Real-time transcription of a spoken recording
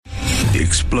The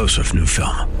explosive new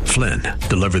film, Flynn,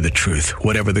 deliver the truth,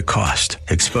 whatever the cost,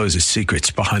 exposes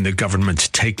secrets behind the government's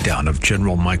takedown of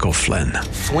General Michael Flynn.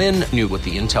 Flynn knew what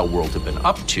the intel world had been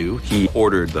up to. He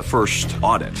ordered the first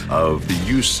audit of the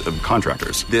use of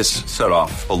contractors. This set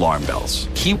off alarm bells.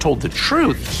 He told the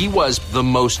truth. He was the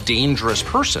most dangerous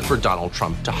person for Donald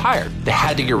Trump to hire. They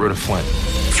had to get rid of Flynn.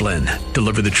 Flynn,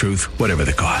 deliver the truth, whatever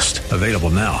the cost. Available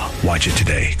now. Watch it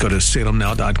today. Go to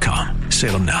salemnow.com.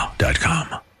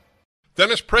 salemnow.com.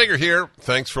 Dennis Prager here.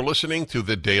 Thanks for listening to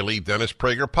the Daily Dennis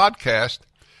Prager Podcast.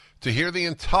 To hear the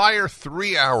entire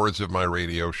 3 hours of my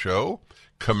radio show,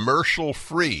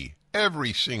 commercial-free,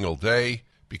 every single day,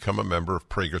 become a member of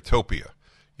Pragertopia.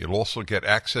 You'll also get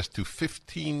access to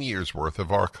 15 years' worth of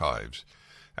archives,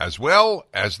 as well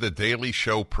as the daily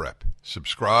show prep.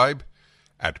 Subscribe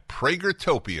at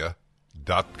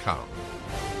Pragertopia.com.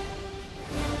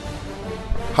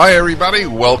 Hi, everybody.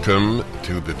 Welcome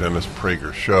to the Dennis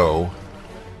Prager Show.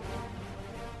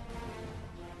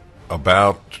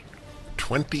 About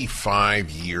 25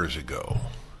 years ago,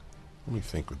 let me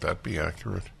think, would that be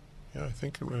accurate? Yeah, I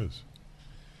think it is.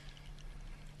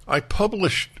 I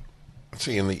published,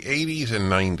 in the 80s and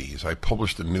 90s, I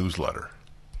published a newsletter,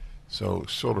 so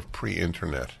sort of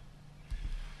pre-internet.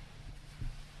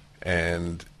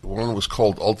 And one was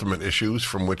called Ultimate Issues,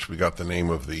 from which we got the name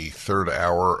of the third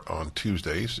hour on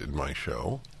Tuesdays in my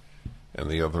show, and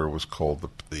the other was called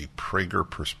the Prager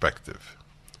Perspective.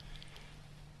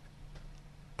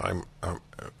 I'm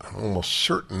almost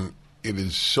certain it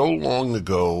is so long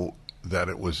ago that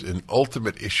it was in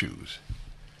Ultimate Issues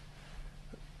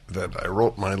that I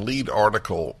wrote my lead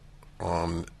article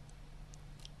on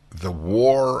the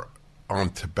war on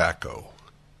tobacco.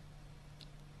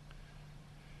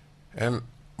 And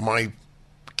my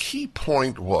key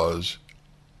point was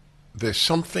there's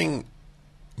something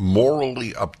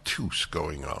morally obtuse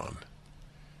going on.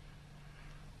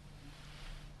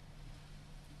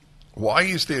 Why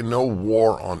is there no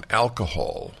war on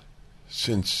alcohol,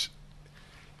 since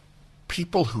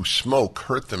people who smoke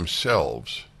hurt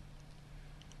themselves,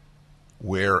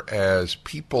 whereas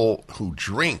people who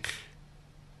drink,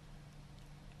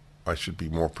 I should be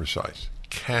more precise,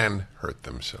 can hurt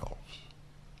themselves?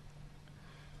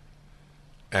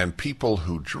 And people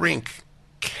who drink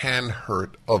can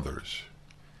hurt others.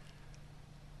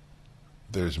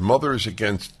 There's mothers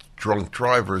against drunk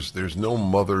drivers. There's no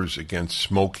mothers against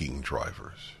smoking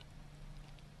drivers.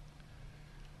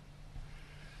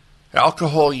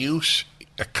 Alcohol use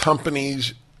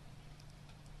accompanies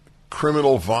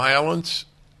criminal violence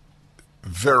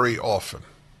very often.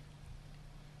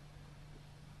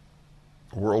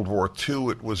 World War II,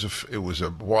 it was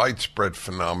a widespread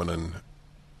phenomenon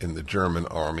in the German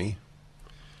army.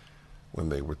 When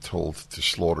they were told to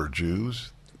slaughter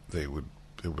Jews, it would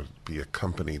be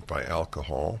accompanied by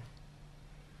alcohol.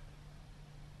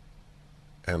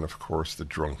 And of course the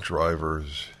drunk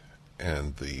drivers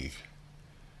and the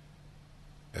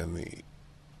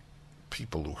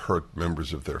people who hurt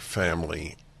members of their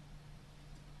family.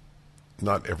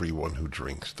 Not everyone who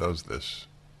drinks does this,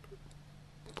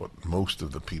 but most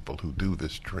of the people who do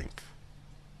this drink.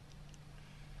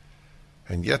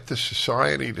 And yet the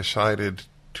society decided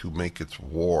to make its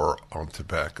war on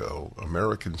tobacco.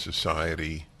 American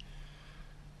society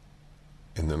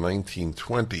in the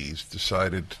 1920s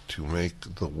decided to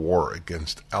make the war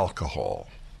against alcohol.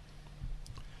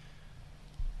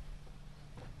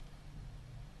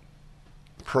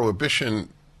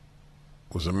 Prohibition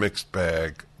was a mixed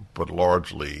bag, but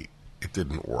largely it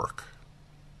didn't work.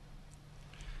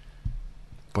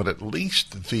 But at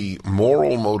least the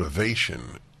moral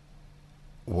motivation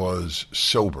was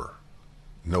sober,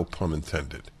 no pun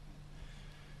intended.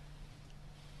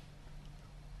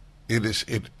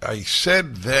 I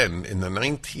said then in the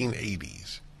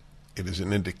 1980s, it is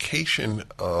an indication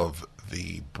of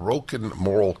the broken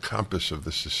moral compass of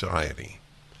the society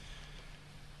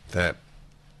that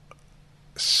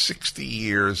 60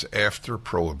 years after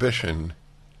Prohibition,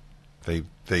 they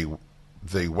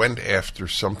went after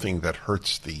something that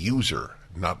hurts the user,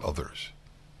 not others.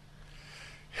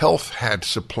 Health had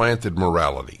supplanted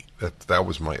morality. That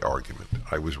was my argument.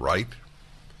 I was right.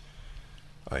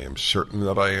 I am certain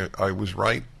that I was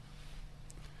right.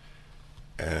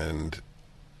 And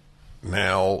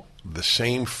now the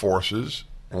same forces,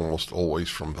 almost always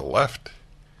from the left,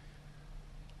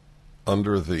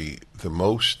 under the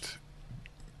most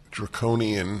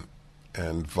draconian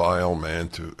and vile man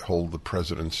to hold the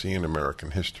presidency in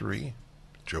American history,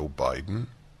 Joe Biden.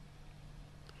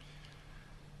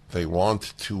 They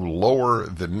want to lower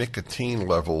the nicotine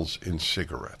levels in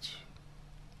cigarettes.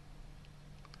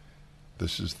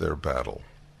 This is their battle.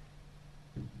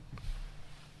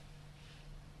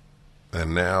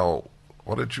 And now,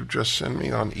 what did you just send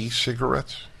me on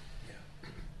e-cigarettes?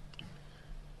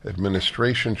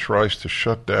 Administration tries to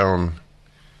shut down.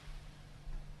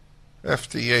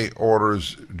 FDA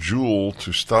orders Juul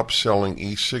to stop selling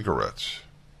e-cigarettes.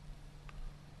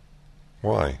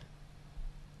 Why?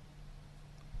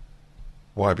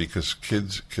 Why? Because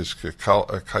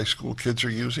high school kids are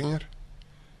using it?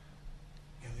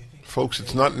 Folks,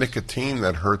 it's not nicotine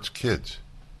that hurts kids.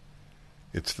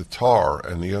 It's the tar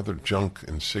and the other junk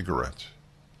in cigarettes.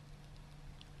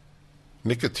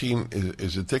 Nicotine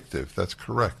is addictive. That's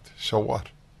correct. So what?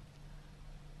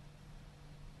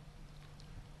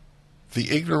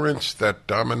 The ignorance that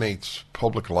dominates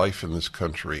public life in this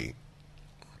country,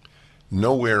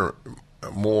 nowhere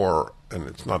more, and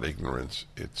it's not ignorance,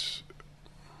 it's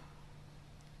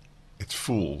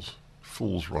fools.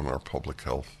 Fools run our public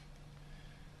health.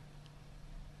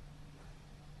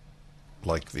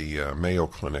 Like the Mayo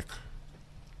Clinic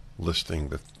listing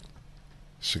that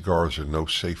cigars are no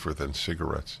safer than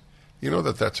cigarettes. You know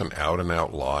that that's an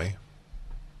out-and-out lie?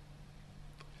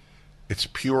 It's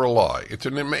pure lie. It's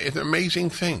an amazing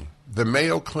thing. The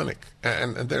Mayo Clinic,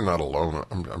 and they're not alone.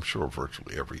 I'm sure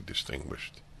virtually every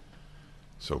distinguished,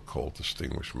 so-called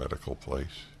distinguished medical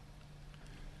place.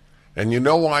 And you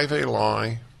know why they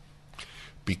lie?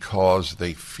 Because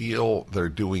they feel they're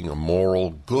doing a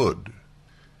moral good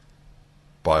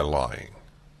by lying.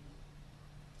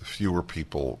 The fewer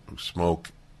people who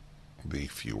smoke, the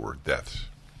fewer deaths.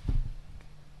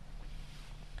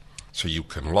 So you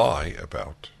can lie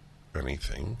about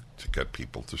anything to get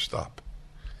people to stop.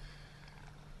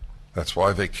 That's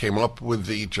why they came up with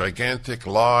the gigantic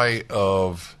lie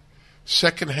of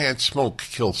secondhand smoke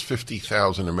kills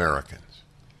 50,000 Americans.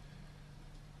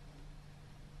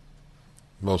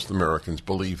 Most Americans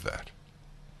believe that.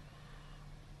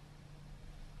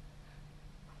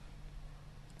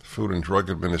 Food and Drug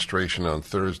Administration on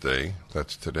Thursday,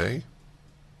 that's today,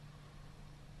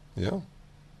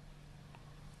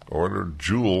 ordered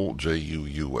Juul,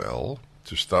 Juul,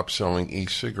 to stop selling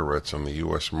e-cigarettes on the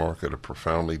U.S. market, a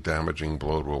profoundly damaging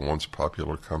blow to a once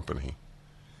popular company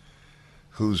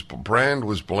whose brand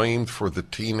was blamed for the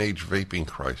teenage vaping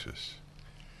crisis.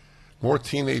 More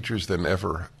teenagers than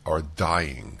ever are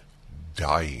dying,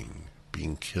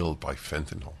 being killed by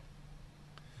fentanyl.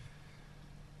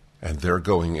 And they're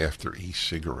going after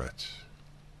e-cigarettes.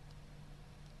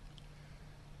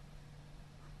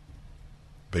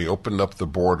 They opened up the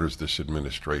borders, this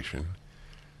administration,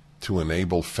 to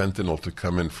enable fentanyl to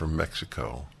come in from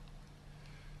Mexico.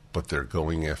 But they're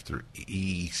going after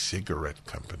e-cigarette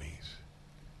companies.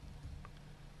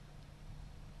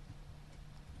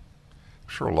 I'm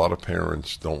sure a lot of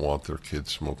parents don't want their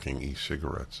kids smoking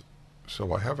e-cigarettes.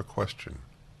 So I have a question.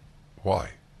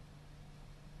 Why?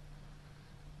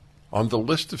 On the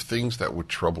list of things that would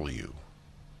trouble you,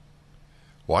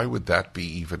 why would that be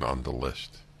even on the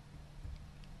list?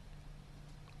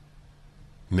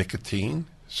 Nicotine?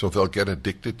 So they'll get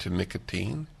addicted to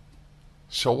nicotine?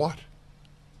 So what?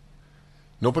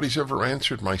 Nobody's ever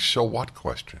answered my so what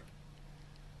question.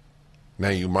 Now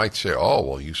you might say, oh,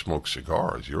 well, you smoke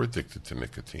cigars, you're addicted to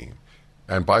nicotine.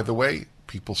 And by the way,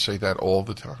 people say that all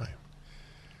the time.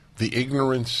 The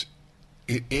ignorance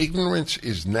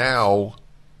is now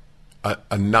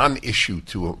a non-issue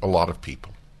to a lot of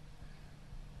people.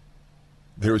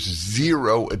 There's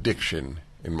zero addiction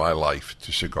in my life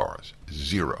to cigars.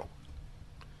 Zero.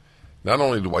 Not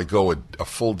only do I go a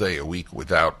full day a week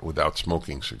without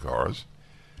smoking cigars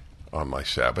on my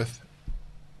Sabbath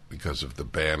because of the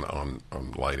ban on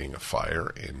lighting a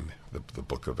fire in the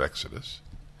book of Exodus.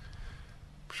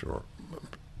 I'm sure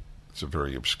it's a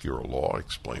very obscure law. I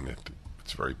explain it.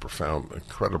 It's very profound,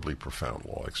 incredibly profound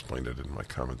law. I explained it in my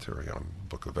commentary on the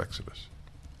book of Exodus.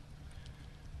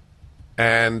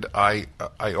 And I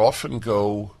often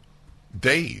go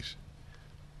days.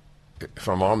 If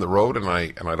I'm on the road and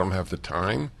I don't have the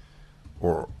time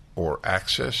or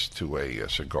access to a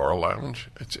cigar lounge,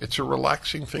 it's a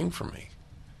relaxing thing for me.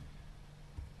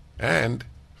 And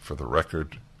for the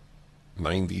record,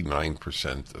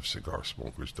 99% of cigar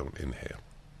smokers don't inhale.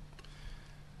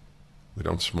 We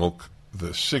don't smoke.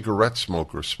 The cigarette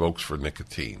smoker smokes for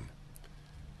nicotine.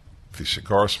 The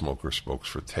cigar smoker smokes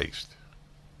for taste.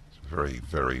 It's a very,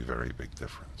 very, very big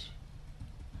difference.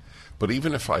 But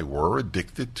even if I were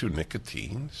addicted to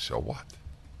nicotine, so what?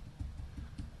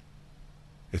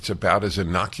 It's about as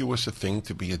innocuous a thing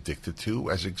to be addicted to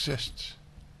as exists.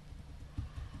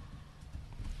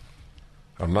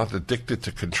 I'm not addicted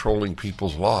to controlling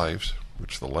people's lives,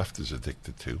 which the left is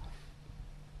addicted to.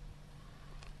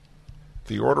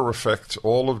 The order affects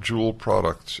all of Juul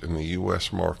products in the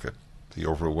U.S. market, the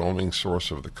overwhelming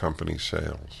source of the company's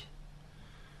sales.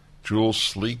 Juul's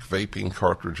sleek vaping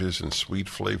cartridges and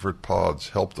sweet-flavored pods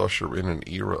helped usher in an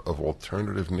era of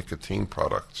alternative nicotine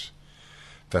products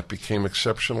that became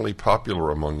exceptionally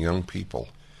popular among young people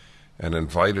and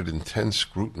invited intense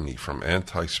scrutiny from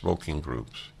anti-smoking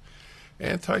groups.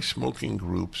 Anti-smoking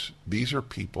groups, these are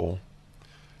people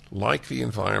like the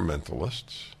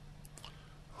environmentalists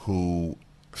who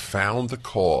found the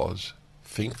cause,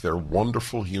 think they're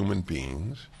wonderful human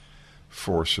beings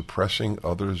for suppressing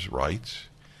others' rights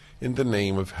in the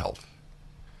name of health.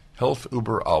 Health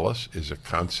über alles is a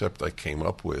concept I came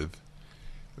up with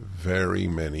very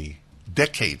many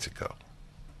decades ago.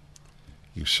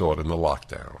 You saw it in the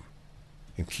lockdown,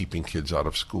 in keeping kids out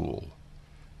of school.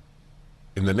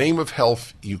 In the name of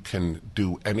health, you can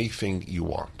do anything you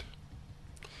want.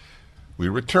 We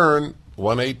return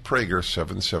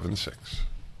 1-8-PRAGER-776.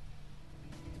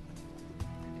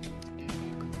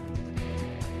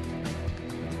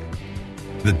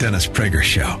 The Dennis Prager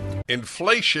Show.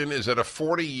 Inflation is at a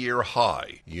 40-year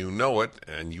high. You know it,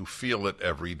 and you feel it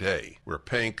every day. We're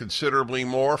paying considerably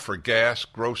more for gas,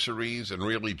 groceries, and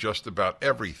really just about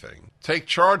everything. Take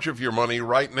charge of your money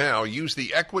right now. Use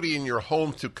the equity in your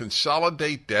home to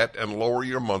consolidate debt and lower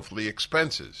your monthly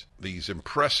expenses. These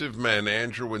impressive men,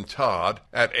 Andrew and Todd,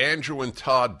 at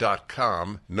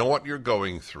andrewandtodd.com, know what you're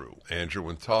going through. Andrew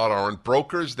and Todd aren't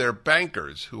brokers, they're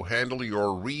bankers who handle your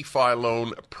refi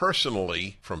loan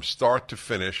personally from start to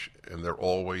finish, and they're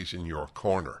always in your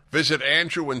corner. Visit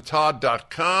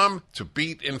andrewandtodd.com to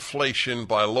beat inflation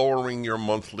by lowering your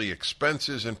monthly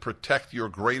expenses and protect your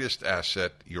greatest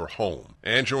asset, your home.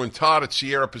 Andrew and Todd at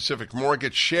Sierra Pacific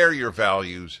Mortgage share your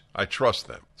values. I trust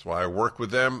them. That's why I work with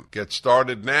them. Get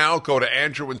started now. Go to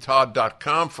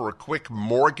andrewandtodd.com for a quick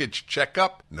mortgage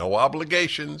checkup. No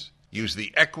obligations. Use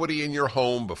the equity in your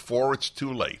home before it's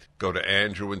too late. Go to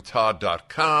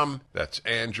andrewandtodd.com. That's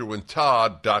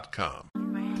andrewandtodd.com.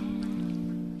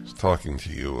 I was talking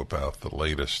to you about the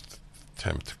latest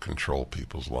attempt to control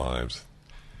people's lives.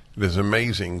 It is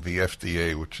amazing the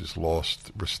FDA, which has lost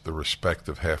the respect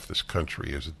of half this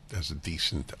country as a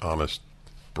decent, honest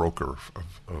broker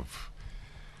of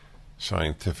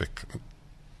scientific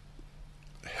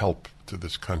help to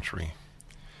this country.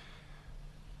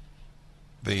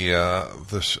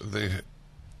 The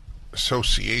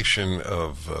Association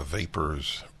of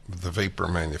Vapors, the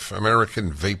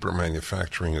American Vapor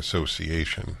Manufacturing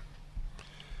Association,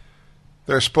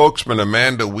 their spokesman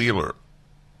Amanda Wheeler,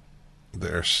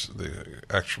 the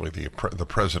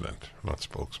president, not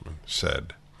spokesman,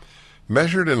 said,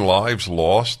 measured in lives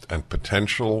lost and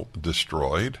potential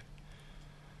destroyed,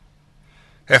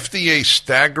 FDA's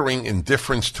staggering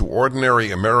indifference to ordinary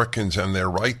Americans and their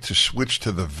right to switch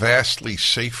to the vastly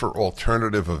safer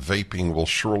alternative of vaping will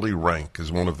surely rank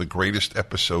as one of the greatest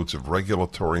episodes of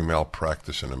regulatory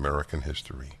malpractice in American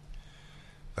history.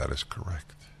 That is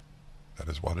correct. That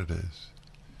is what it is.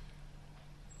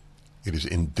 It is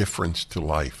indifference to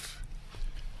life.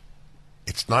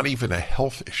 It's not even a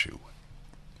health issue.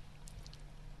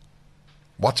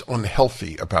 What's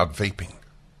unhealthy about vaping?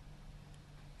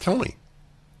 Tell me.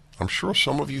 I'm sure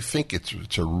some of you think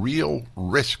it's a real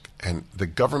risk and the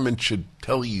government should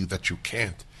tell you that you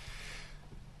can't.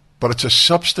 But it's a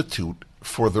substitute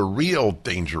for the real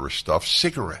dangerous stuff,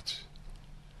 cigarettes.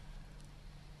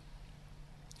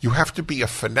 You have to be a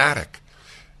fanatic.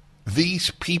 These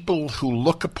people who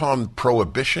look upon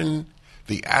prohibition,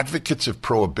 the advocates of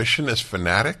prohibition, as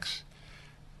fanatics,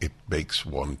 it makes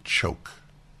one choke.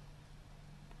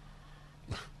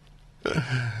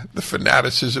 The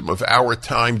fanaticism of our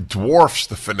time dwarfs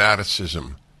the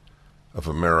fanaticism of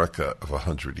America of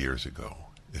 100 years ago.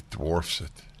 It dwarfs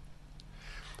it.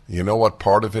 You know what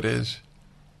part of it is?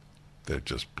 They're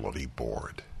just bloody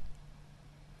bored.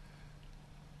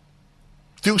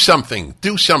 Do something,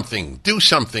 do something, do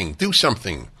something, do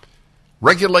something.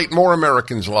 Regulate more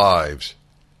Americans' lives.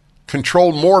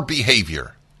 Control more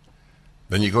behavior.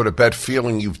 Then you go to bed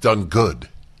feeling you've done good.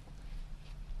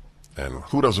 And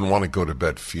who doesn't want to go to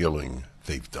bed feeling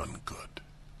they've done good?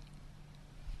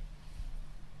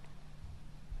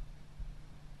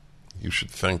 You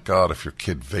should thank God if your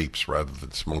kid vapes rather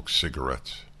than smokes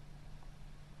cigarettes.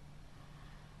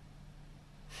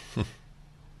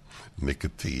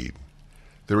 Nicotine.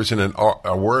 There isn't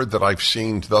a word that I've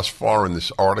seen thus far in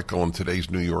this article in today's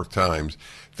New York Times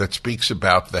that speaks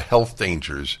about the health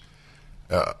dangers.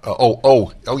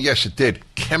 Yes, it did.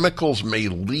 Chemicals may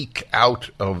leak out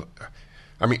of.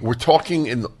 I mean, we're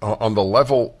talking on the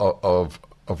level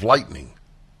of lightning.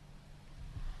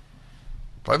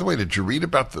 By the way, did you read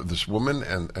about this woman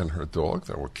and her dog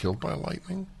that were killed by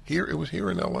lightning? It was here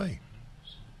in L.A.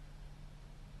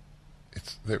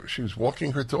 She was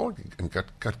walking her dog and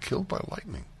got killed by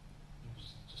lightning.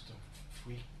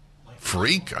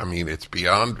 Freak? I mean, it's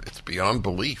beyond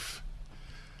belief.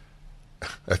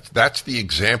 That's the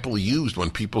example used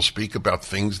when people speak about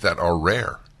things that are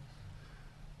rare.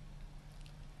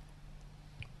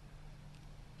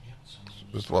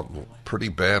 It's pretty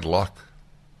bad luck.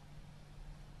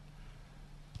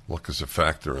 Luck is a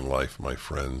factor in life, my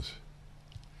friends.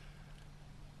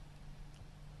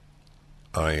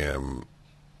 I am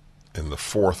in the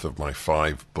fourth of my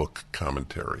 5-book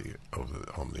commentary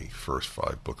on the first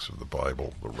 5 books of the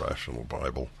Bible, the Rational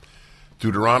Bible.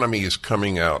 Deuteronomy is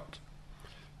coming out.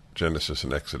 Genesis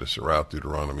and Exodus are out.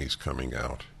 Deuteronomy is coming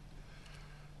out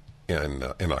in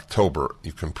October.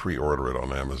 You can pre-order it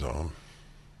on Amazon.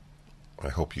 I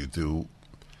hope you do.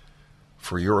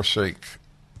 For your sake,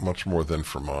 much more than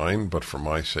for mine, but for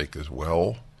my sake as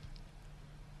well,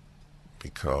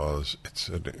 because it's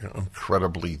an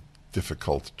incredibly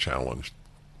difficult challenge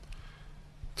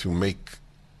to make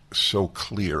so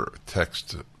clear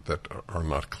texts that are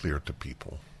not clear to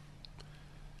people.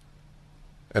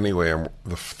 Anyway,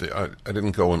 I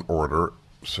didn't go in order,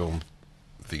 so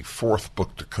the 4th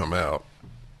book to come out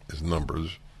is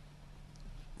Numbers,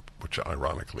 which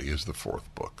ironically is the 4th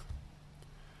book.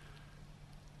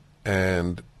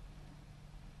 And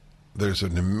there's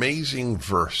an amazing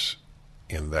verse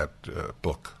in that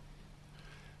book.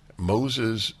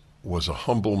 Moses was a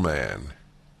humble man,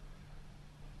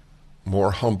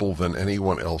 more humble than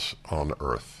anyone else on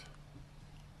earth.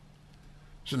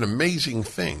 It's an amazing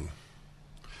thing.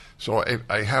 So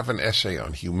I have an essay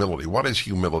on humility. What is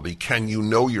humility? Can you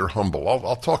know you're humble?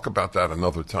 I'll talk about that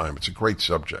another time. It's a great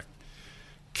subject.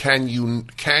 Can you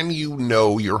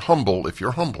know you're humble if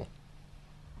you're humble?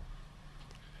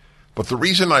 But the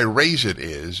reason I raise it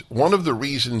is, one of the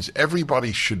reasons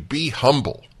everybody should be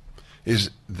humble is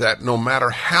that no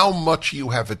matter how much you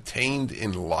have attained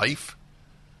in life,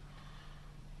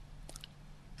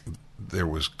 there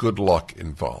was good luck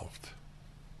involved.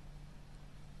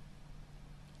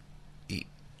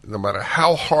 No matter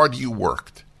how hard you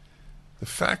worked,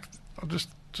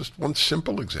 just one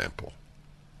simple example.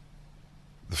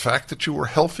 The fact that you were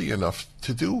healthy enough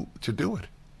to do it.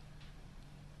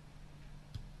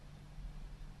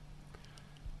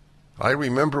 I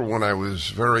remember when I was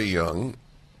very young,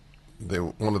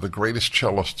 one of the greatest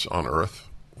cellists on earth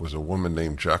was a woman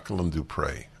named Jacqueline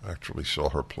Dupre. I actually saw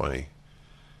her play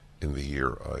in the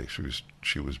year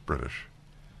she was British.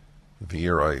 The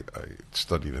year I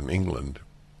studied in England.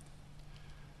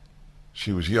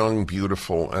 She was young,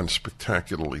 beautiful, and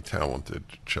spectacularly talented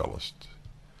cellist.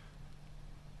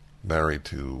 Married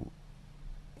to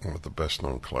one of the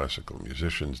best-known classical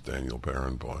musicians, Daniel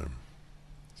Barenboim.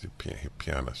 He's a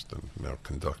pianist and now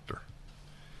conductor.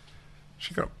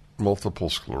 She got multiple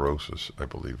sclerosis, I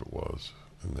believe it was,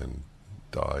 and then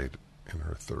died in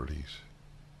her 30s.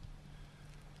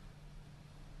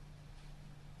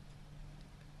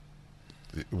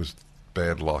 It was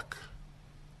bad luck.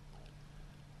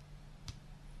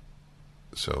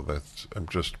 So I'm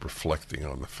just reflecting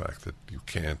on the fact that you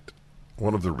can't.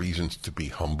 One of the reasons to be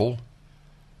humble,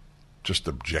 just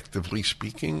objectively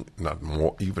speaking, not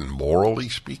even morally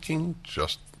speaking,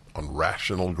 just on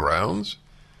rational grounds,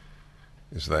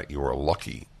 is that you are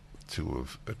lucky to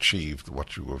have achieved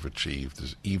what you have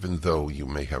achieved, even though you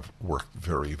may have worked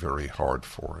very, very hard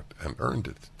for it and earned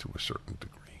it to a certain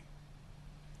degree.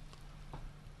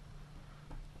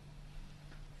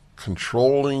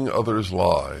 Controlling others'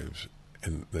 lives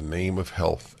in the name of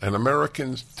health, and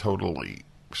Americans totally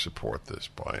support this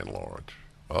by and large.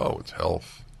 Oh, it's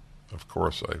health. Of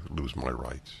course I lose my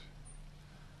rights.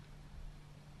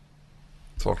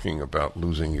 Talking about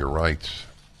losing your rights,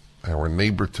 our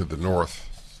neighbor to the north,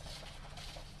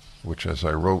 which, as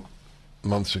I wrote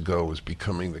months ago, is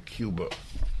becoming a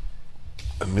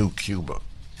new Cuba.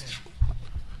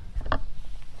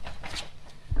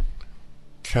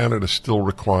 Canada still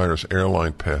requires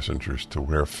airline passengers to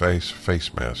wear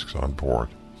face masks on board.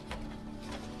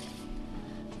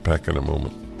 Back in a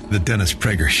moment. The Dennis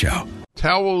Prager Show.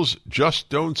 Towels just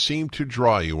don't seem to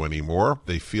dry you anymore.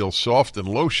 They feel soft and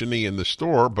lotiony in the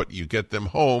store, but you get them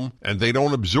home and they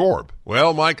don't absorb.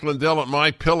 Well, Mike Lindell at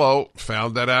MyPillow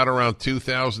found that out around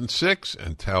 2006,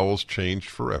 and towels changed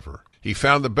forever. He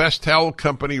found the best towel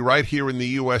company right here in the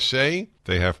USA.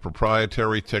 They have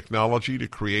proprietary technology to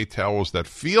create towels that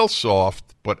feel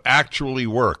soft but actually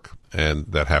work, and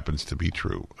that happens to be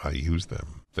true. I use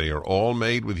them. They are all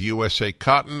made with USA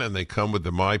cotton, and they come with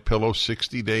the MyPillow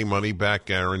 60-day money-back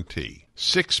guarantee.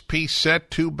 6-piece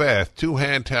set, 2 bath, 2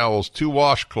 hand towels, 2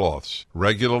 washcloths.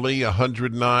 Regularly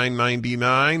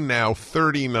 $109.99, now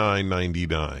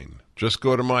 $39.99. Just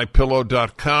go to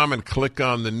MyPillow.com and click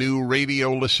on the new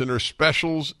radio listener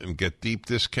specials and get deep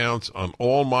discounts on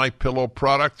all MyPillow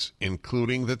products,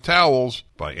 including the towels,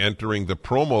 by entering the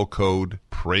promo code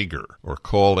Prager or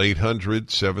call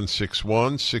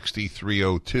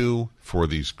 800-761-6302 for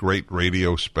these great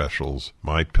radio specials.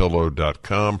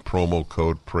 MyPillow.com, promo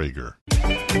code Prager.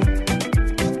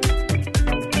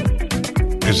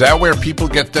 Is that where people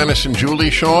get Dennis and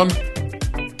Julie, Sean?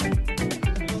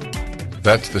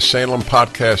 That's the Salem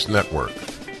Podcast Network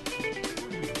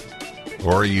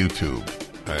or YouTube.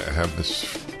 I have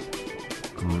this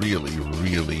really,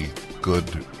 really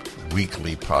good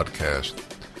weekly podcast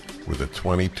with a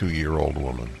 22-year-old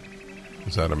woman.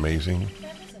 Is that amazing?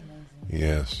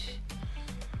 Yes.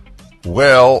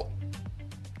 Well,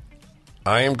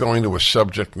 I am going to a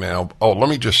subject now. Oh, let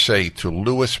me just say to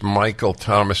Louis, Michael,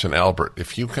 Thomas, and Albert,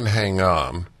 if you can hang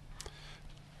on,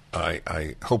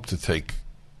 I hope to take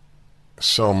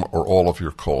some or all of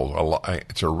your calls.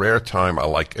 It's a rare time. I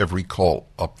like every call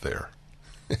up there.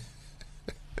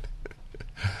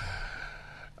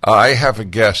 I have a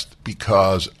guest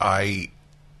because I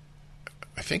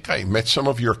think I met some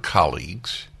of your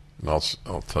colleagues, and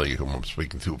I'll tell you whom I'm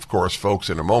speaking to, of course,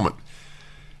 folks, in a moment.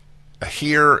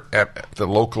 Here at the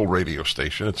local radio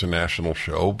station, it's a national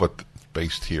show, but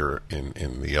based here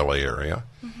in the LA area,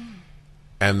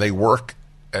 and they work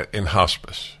in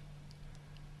hospice.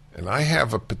 And I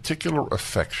have a particular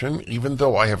affection, even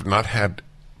though I have not had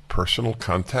personal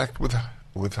contact with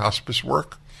hospice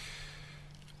work.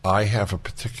 I have a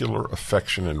particular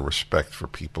affection and respect for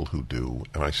people who do.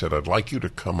 And I said, I'd like you to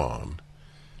come on.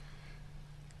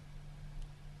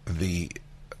 The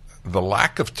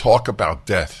lack of talk about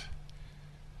death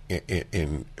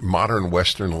in modern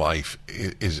Western life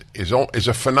is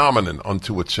a phenomenon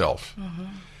unto itself.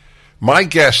 My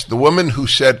guest, the woman who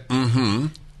said,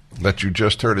 that you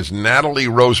just heard, is Natalie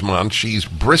Rosemond. She's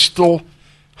Bristol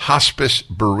Hospice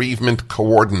Bereavement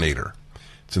Coordinator.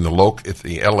 It's in the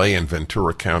LA and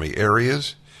Ventura County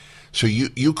areas. So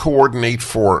you coordinate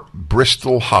for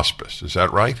Bristol Hospice, is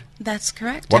that right? That's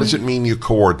correct. What does it mean you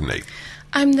coordinate?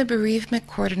 I'm the bereavement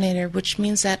coordinator, which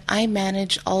means that I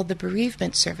manage all the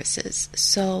bereavement services.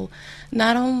 So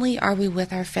not only are we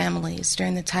with our families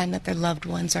during the time that their loved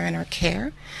ones are in our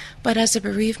care, but as a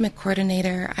bereavement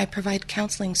coordinator, I provide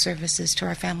counseling services to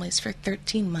our families for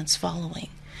 13 months following.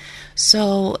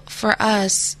 So for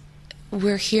us,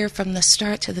 we're here from the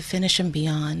start to the finish and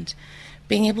beyond.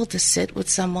 Being able to sit with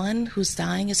someone who's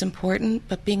dying is important,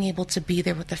 but being able to be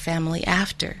there with the family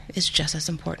after is just as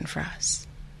important for us.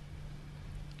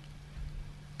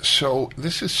 So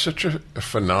this is such a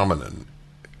phenomenon.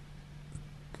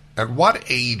 At what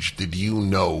age did you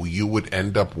know you would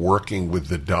end up working with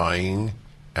the dying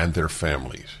and their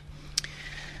families?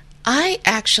 I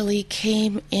actually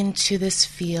came into this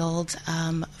field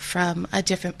from a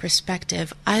different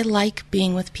perspective. I like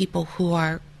being with people who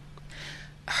are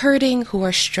hurting, who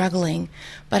are struggling,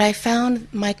 but I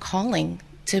found my calling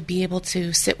to be able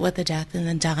to sit with the death and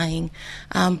the dying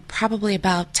probably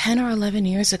about 10 or 11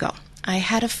 years ago. I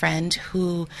had a friend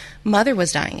whose mother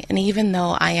was dying, and even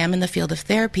though I am in the field of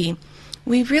therapy,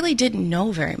 we really didn't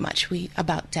know very much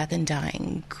about death and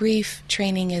dying. Grief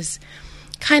training is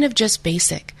kind of just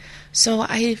basic. So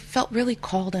I felt really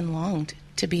called and longed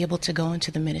to be able to go into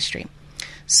the ministry.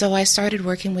 So I started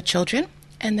working with children,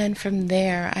 and then from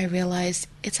there I realized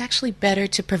it's actually better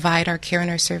to provide our care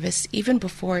and our service even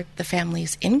before the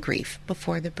family's in grief,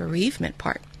 before the bereavement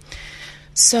part.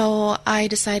 So I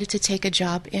decided to take a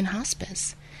job in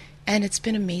hospice, and it's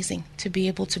been amazing to be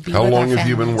able to be with our families. How long have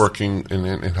you been working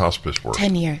in hospice work?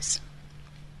 10 years.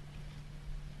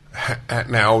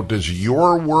 Now, does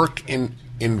your work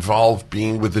involve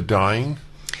being with the dying?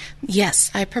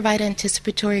 Yes, I provide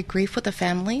anticipatory grief with the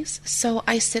families, so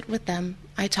I sit with them,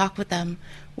 I talk with them,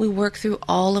 we work through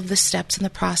all of the steps and the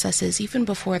processes even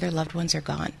before their loved ones are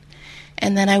gone.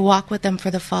 And then I walk with them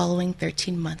for the following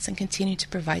 13 months and continue to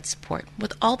provide support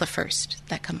with all the firsts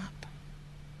that come up.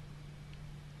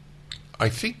 I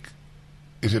think,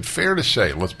 is it fair to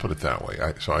say, let's put it that way,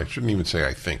 so I shouldn't even say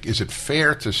I think, is it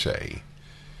fair to say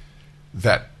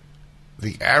that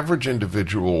the average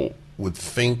individual would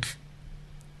think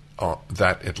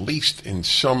that at least in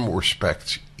some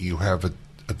respects you have a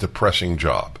depressing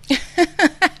job?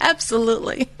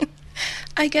 Absolutely.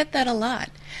 I get that a lot.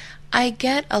 I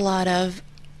get a lot of,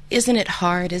 isn't it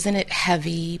hard? Isn't it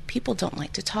heavy? People don't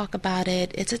like to talk about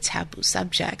it. It's a taboo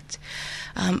subject.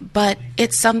 But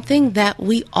it's something that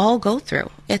we all go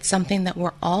through. It's something that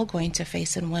we're all going to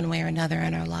face in one way or another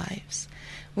in our lives.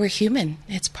 We're human.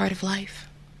 It's part of life.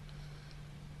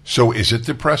 So is it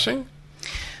depressing?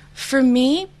 For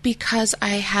me, because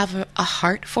I have a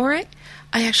heart for it,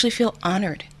 I actually feel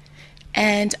honored.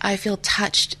 And I feel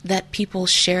touched that people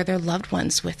share their loved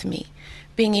ones with me.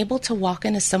 Being able to walk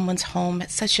into someone's home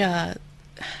at such an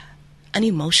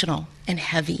emotional and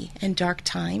heavy and dark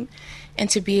time, and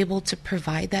to be able to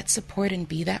provide that support and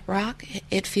be that rock,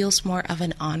 it feels more of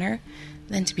an honor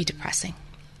than to be depressing.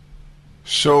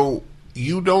 So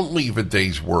you don't leave a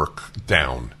day's work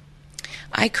down?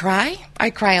 I cry. I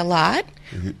cry a lot.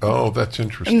 Oh, that's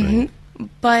interesting. Mm-hmm.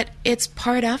 But it's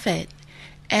part of it.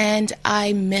 And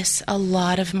I miss a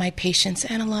lot of my patients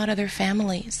and a lot of their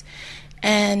families.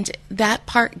 And that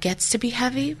part gets to be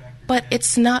heavy, but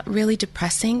it's not really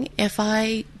depressing if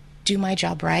I do my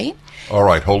job right. All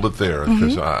right, hold it there,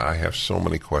 because I have so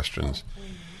many questions.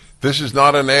 This is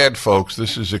not an ad, folks.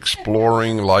 This is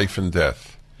Exploring Life and Death.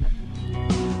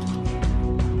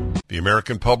 The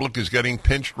American public is getting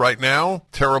pinched right now.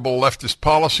 Terrible leftist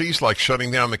policies like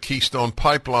shutting down the Keystone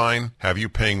Pipeline have you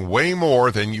paying way more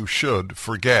than you should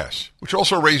for gas, which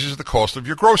also raises the cost of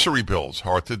your grocery bills.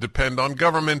 Hard to depend on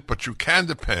government, but you can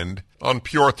depend on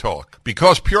Pure Talk.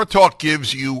 Because Pure Talk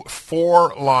gives you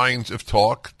 4 lines of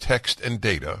talk, text, and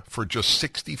data for just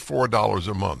 $64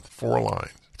 a month. 4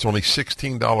 lines. It's only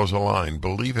 $16 a line.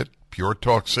 Believe it. Pure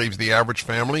Talk saves the average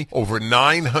family over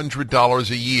 $900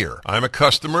 a year. I'm a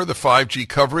customer, the 5G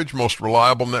coverage, most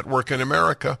reliable network in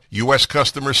America. U.S.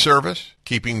 customer service,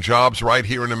 keeping jobs right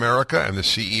here in America, and the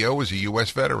CEO is a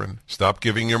U.S. veteran. Stop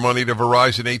giving your money to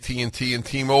Verizon, AT&T, and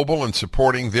T-Mobile and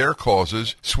supporting their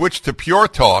causes. Switch to Pure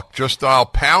Talk. Just dial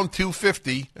pound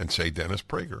 250 and say Dennis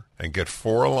Prager and get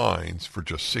 4 lines for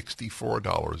just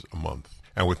 $64 a month.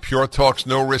 And with Pure Talk's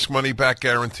no-risk money-back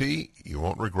guarantee, you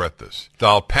won't regret this.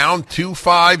 Dial pound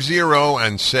 250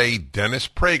 and say Dennis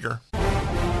Prager.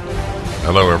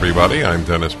 Hello, everybody. I'm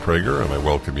Dennis Prager, and I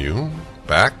welcome you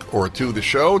back or to the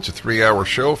show. It's a 3-hour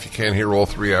show. If you can't hear all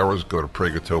 3 hours, go to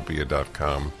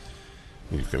Pragertopia.com.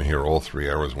 You can hear all 3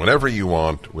 hours whenever you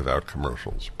want without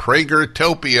commercials.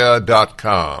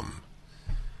 Pragertopia.com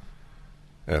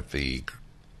at the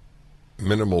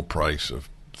minimal price of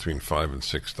between $5 and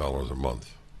 $6 a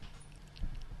month,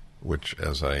 which,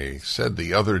 as I said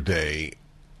the other day,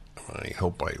 I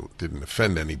hope I didn't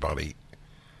offend anybody,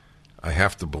 I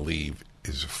have to believe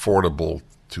is affordable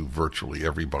to virtually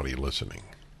everybody listening.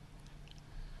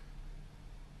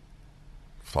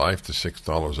 $5 to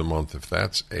 $6 a month, if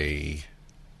that's a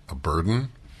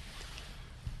burden,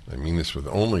 I mean this with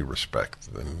only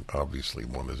respect, then obviously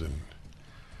one is in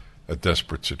a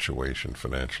desperate situation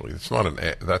financially. It's not an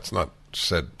ad, that's not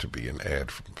said to be an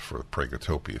ad for the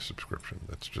Pragertopia subscription.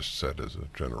 That's just said as a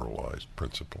generalized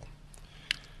principle.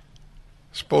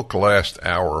 Spoke last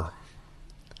hour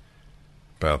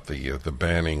about the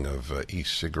banning of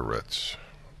e-cigarettes,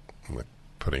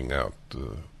 putting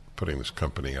this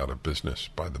company out of business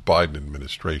by the Biden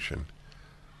administration.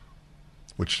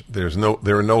 Which there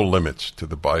are no limits to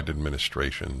the Biden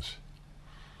administration's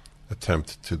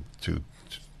attempt to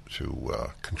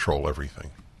control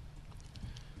everything.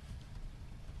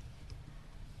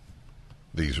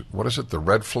 These, what is it, the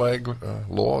red flag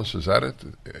laws, is that it,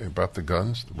 about the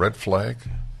guns? The red flag?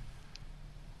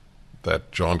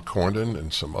 That John Cornyn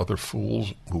and some other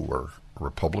fools who are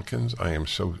Republicans, I am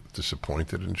so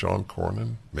disappointed in John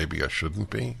Cornyn. Maybe I shouldn't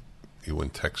be. You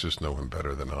in Texas know him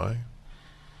better than I.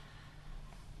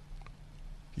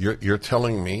 You're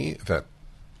telling me that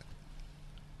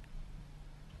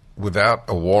without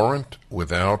a warrant,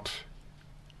 without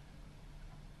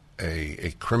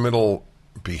a criminal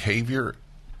behavior,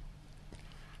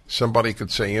 somebody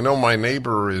could say, you know, my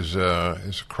neighbor is a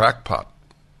crackpot.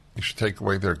 You should take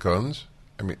away their guns?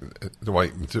 I mean,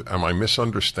 am I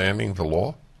misunderstanding the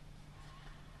law?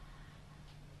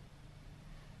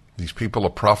 These people are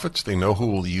prophets. They know who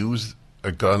will use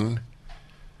a gun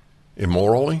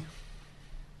immorally.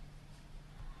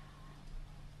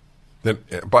 Then,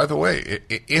 by the way,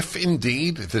 if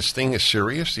indeed this thing is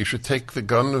serious, you should take the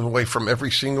gun away from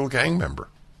every single gang member.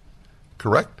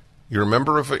 Correct? You're a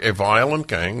member of a violent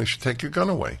gang, they should take your gun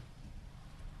away.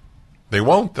 They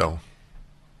won't, though.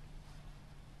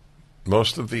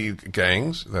 Most of the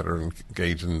gangs that are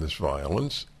engaged in this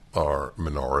violence are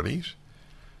minorities,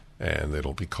 and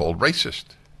it'll be called racist.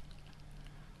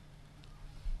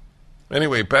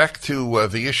 Anyway, back to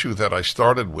the issue that I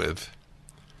started with.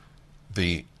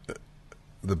 I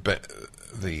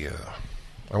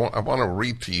want to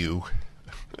read to you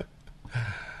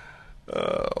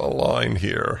a line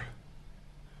here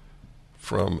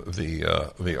from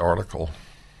the article.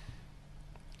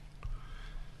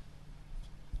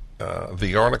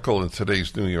 The article in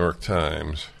today's New York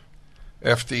Times: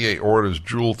 FDA orders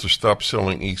Juul to stop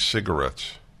selling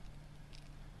e-cigarettes.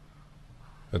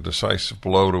 A decisive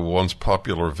blow to once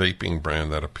popular vaping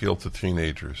brand that appealed to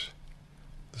teenagers.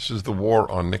 This is the war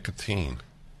on nicotine.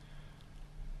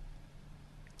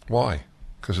 Why?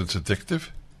 Because it's addictive?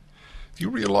 Do you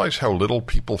realize how little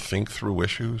people think through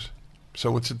issues?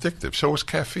 So it's addictive. So is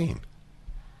caffeine.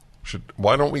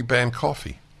 Why don't we ban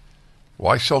coffee?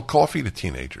 Why sell coffee to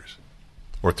teenagers?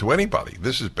 Or to anybody?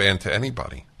 This is banned to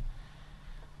anybody.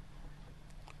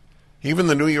 Even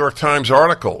the New York Times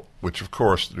article, which of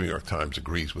course the New York Times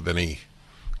agrees with any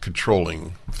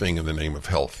controlling thing in the name of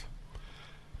health.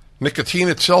 Nicotine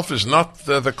itself is not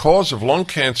the cause of lung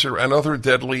cancer and other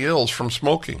deadly ills from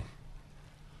smoking.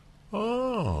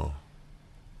 Oh.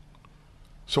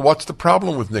 So what's the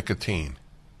problem with nicotine?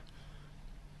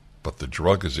 But the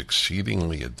drug is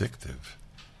exceedingly addictive.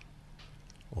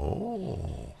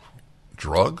 Oh.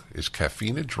 Drug? Is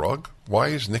caffeine a drug? Why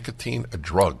is nicotine a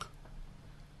drug?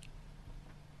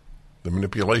 The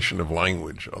manipulation of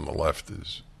language on the left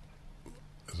is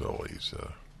always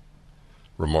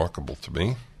remarkable to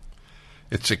me.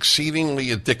 It's exceedingly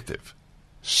addictive.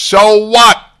 So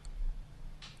what?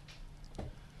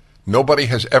 Nobody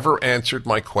has ever answered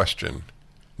my question.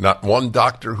 Not one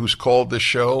doctor who's called this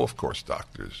show. Of course,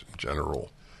 doctors in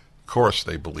general, of course,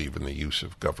 they believe in the use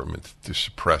of government to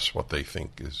suppress what they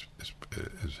think is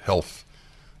health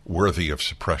worthy of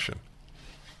suppression.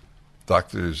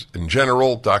 Doctors, in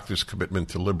general, doctors' commitment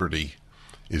to liberty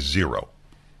is zero.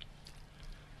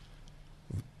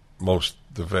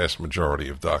 The vast majority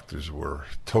of doctors were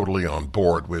totally on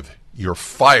board with you're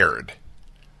fired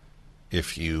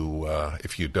if you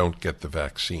don't get the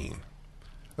vaccine.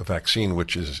 A vaccine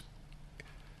which is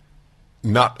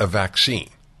not a vaccine.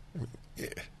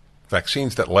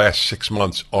 Vaccines that last 6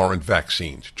 months aren't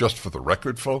vaccines. Just for the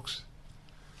record, folks,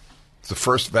 it's the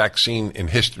first vaccine in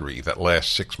history that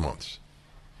lasts 6 months.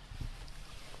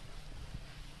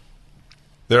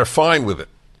 They're fine with it.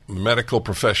 The medical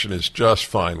profession is just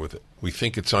fine with it. We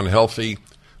think it's unhealthy.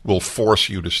 We'll force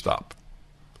you to stop.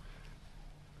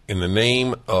 In the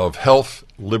name of health,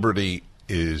 liberty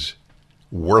is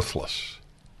worthless.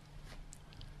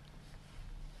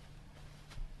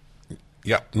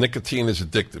 Yeah, nicotine is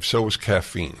addictive. So is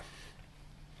caffeine.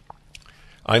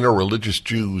 I know religious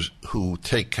Jews who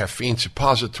take caffeine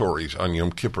suppositories on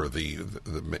Yom Kippur, the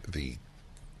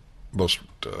most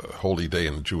holy day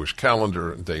in the Jewish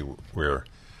calendar, a day where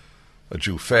a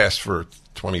Jew fasts for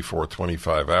 24,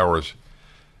 25 hours,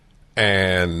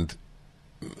 and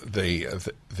they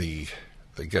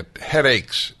get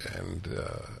headaches, and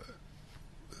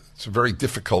it's very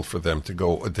difficult for them to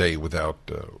go a day without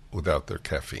their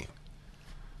caffeine.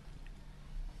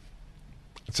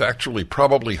 It's actually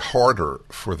probably harder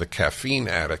for the caffeine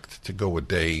addict to go a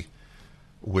day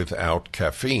without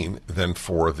caffeine than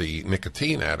for the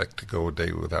nicotine addict to go a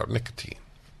day without nicotine.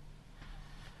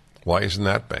 Why isn't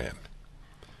that banned?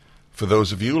 For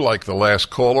those of you like the last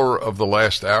caller of the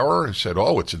last hour who said,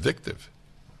 oh, it's addictive.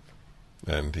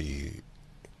 And he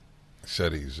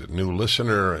said he's a new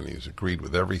listener and he's agreed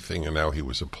with everything, and now he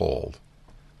was appalled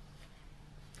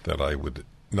that I would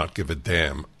not give a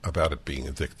damn about it being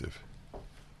addictive.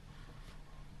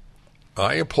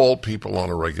 I appall people on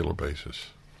a regular basis.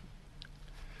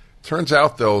 Turns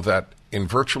out, though, that in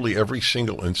virtually every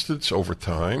single instance over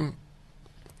time,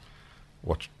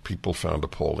 what people found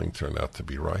appalling turned out to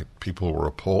be right. People were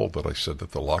appalled that I said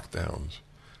that the lockdowns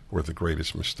were the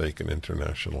greatest mistake in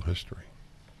international history.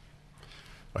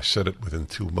 I said it within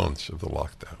 2 months of the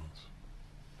lockdowns.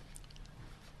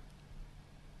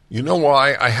 You know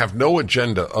why? I have no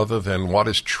agenda other than what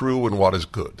is true and what is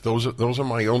good. Those are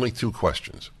my only two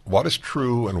questions. What is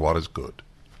true and what is good?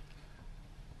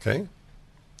 Okay?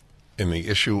 In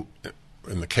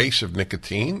the case of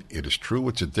nicotine, it is true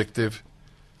it's addictive,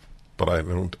 but I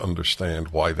don't understand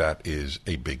why that is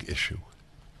a big issue.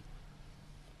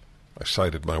 I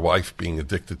cited my wife being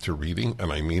addicted to reading,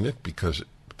 and I mean it, because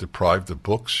deprived of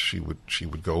books she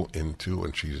would go into,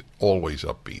 and she's always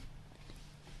upbeat.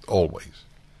 Always.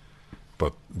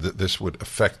 But this would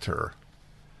affect her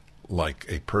like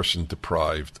a person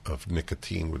deprived of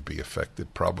nicotine would be affected,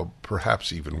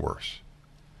 perhaps even worse.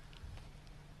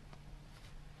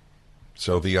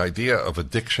 So the idea of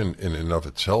addiction in and of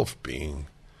itself being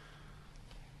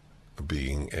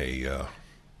a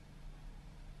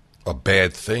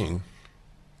bad thing,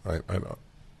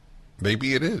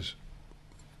 maybe it is,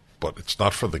 but it's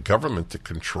not for the government to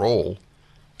control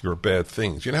your bad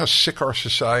things. You know how sick our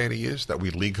society is that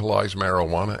we legalize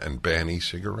marijuana and ban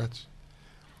e-cigarettes?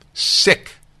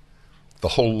 Sick. The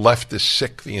whole left is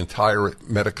sick. The entire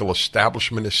medical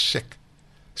establishment is sick.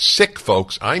 Sick,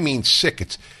 folks. I mean sick.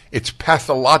 It's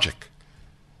pathologic.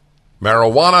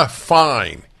 Marijuana,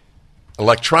 fine.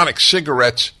 Electronic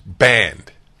cigarettes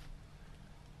banned.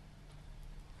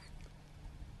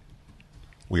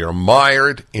 We are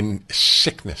mired in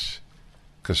sickness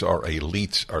because our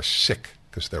elites are sick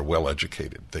because they're well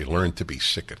educated. They learn to be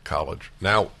sick at college,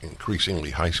 now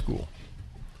increasingly high school.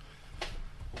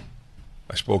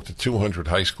 I spoke to 200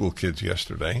 high school kids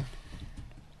yesterday,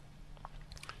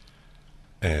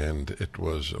 and it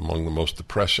was among the most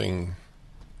depressing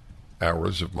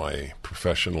hours of my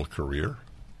professional career.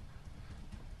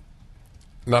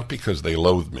 Not because they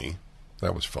loathed me.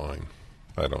 That was fine.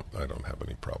 I don't have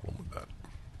any problem with that.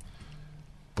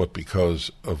 But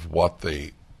because of what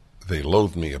they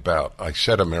loathed me about. I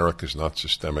said America's not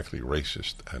systemically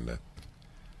racist, and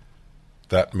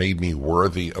that made me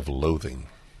worthy of loathing.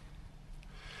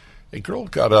 A girl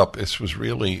got up. This was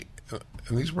really,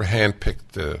 and these were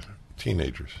hand-picked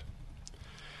teenagers.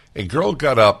 A girl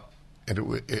got up,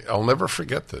 and I'll never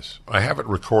forget this. I have it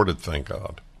recorded, thank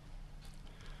God.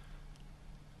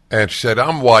 And she said,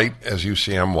 I'm white, as you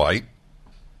see, I'm white,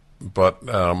 but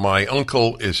my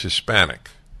uncle is Hispanic,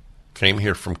 came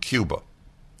here from Cuba.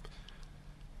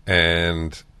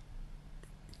 And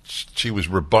she was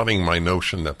rebutting my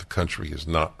notion that the country is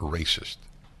not racist,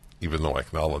 even though I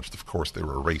acknowledged, of course, there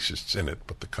were racists in it,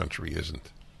 but the country isn't.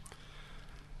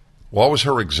 What was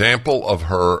her example of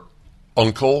her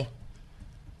uncle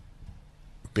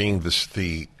being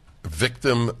the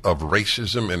victim of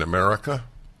racism in America?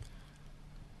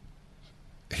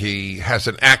 He has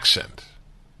an accent,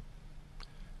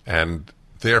 and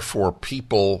therefore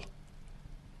people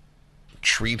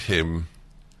treat him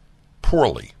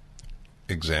poorly.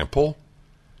 Example,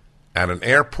 at an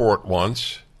airport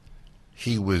once,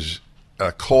 he was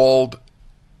called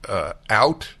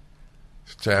out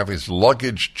to have his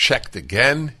luggage checked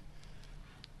again.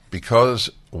 Because,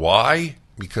 why?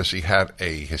 Because he had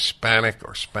a Hispanic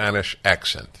or Spanish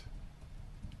accent.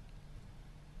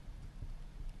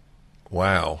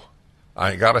 Wow.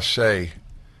 I gotta say,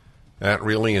 that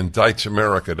really indicts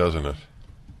America, doesn't it?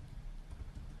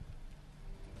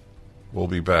 We'll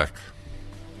be back.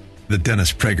 The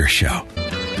Dennis Prager Show.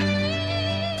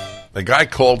 A guy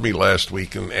called me last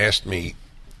week and asked me,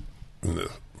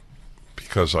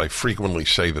 because I frequently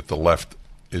say that the left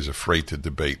is afraid to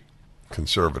debate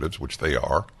conservatives, which they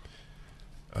are.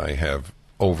 I have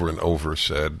over and over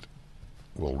said,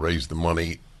 we'll raise the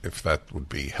money if that would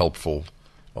be helpful.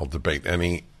 I'll debate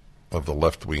any of the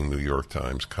left-wing New York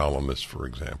Times columnists, for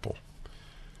example.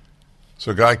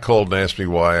 So a guy called and asked me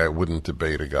why I wouldn't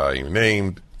debate a guy you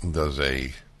named who does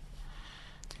a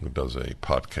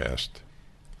podcast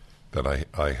that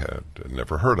I had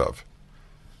never heard of.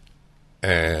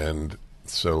 And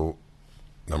so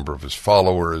a number of his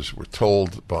followers were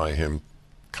told by him,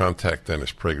 contact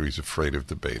Dennis Prager, he's afraid of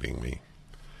debating me.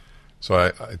 So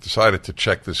I decided to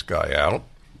check this guy out,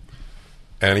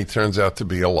 and he turns out to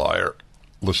be a liar.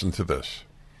 Listen to this.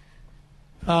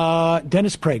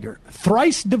 Dennis Prager,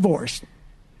 thrice divorced.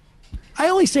 I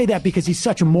only say that because he's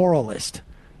such a moralist,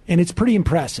 and it's pretty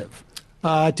impressive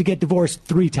to get divorced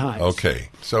 3 times. Okay,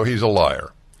 so he's a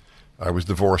liar. I was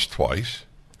divorced twice.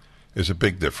 There's a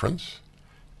big difference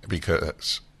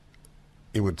because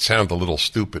it would sound a little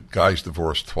stupid. Guy's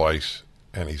divorced twice,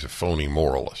 and he's a phony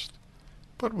moralist.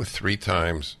 But with 3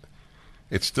 times,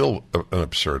 it's still an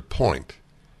absurd point.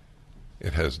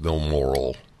 It has no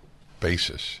moral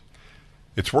basis.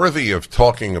 It's worthy of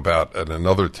talking about at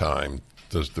another time.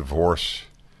 Does divorce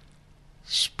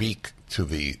speak to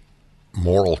the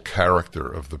moral character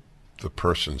of the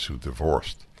persons who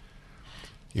divorced?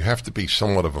 You have to be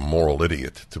somewhat of a moral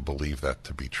idiot to believe that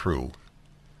to be true.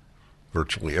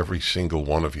 Virtually every single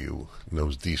one of you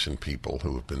knows decent people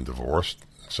who have been divorced,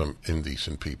 some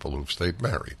indecent people who have stayed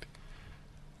married.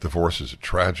 Divorce is a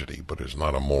tragedy, but it's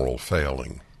not a moral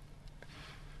failing.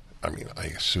 I mean, I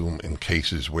assume in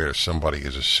cases where somebody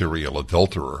is a serial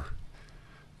adulterer,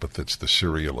 but that's the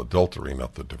serial adultery,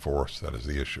 not the divorce. That is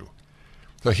the issue.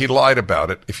 So he lied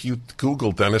about it. If you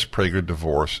Google Dennis Prager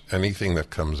divorce, anything that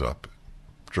comes up,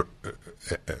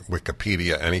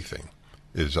 Wikipedia, anything,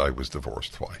 is I was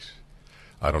divorced twice.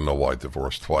 I don't know why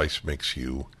divorced twice makes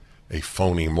you a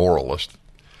phony moralist.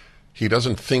 He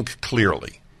doesn't think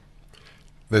clearly.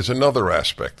 There's another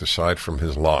aspect aside from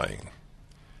his lying.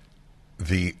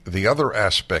 The other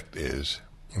aspect is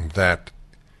that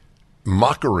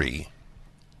mockery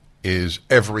is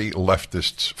every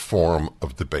leftist's form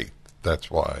of debate.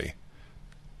 That's why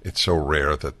it's so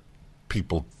rare that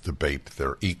people debate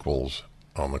their equals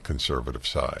on the conservative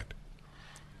side.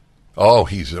 Oh,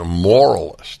 he's a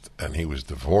moralist, and he was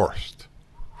divorced.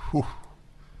 Whew.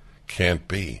 Can't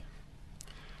be.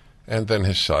 And then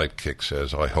his sidekick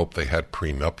says, I hope they had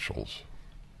prenuptials.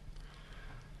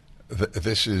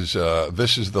 this is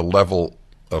the level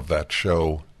of that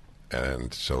show,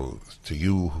 and so to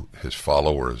you, his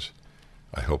followers,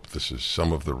 I hope this is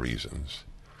some of the reasons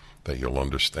that you'll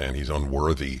understand he's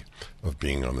unworthy of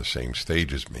being on the same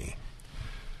stage as me.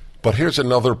 But here's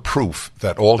another proof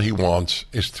that all he wants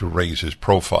is to raise his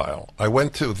profile. I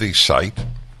went to the site,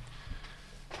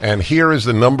 and here is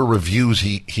the number of views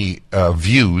he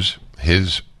views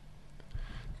his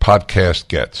podcast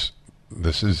gets.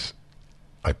 This is,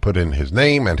 I put in his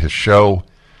name and his show.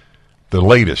 The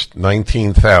latest,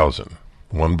 19,000.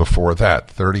 One before that,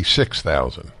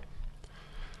 36,000.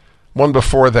 One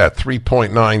before that,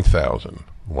 3.9 thousand.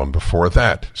 One before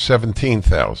that,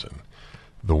 17,000.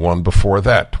 The one before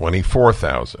that,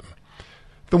 24,000.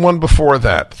 The one before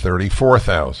that,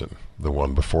 34,000. The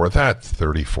one before that,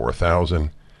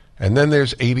 34,000. And then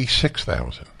there's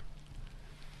 86,000.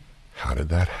 How did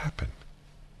that happen?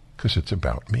 Because it's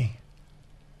about me.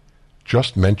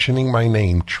 Just mentioning my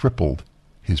name tripled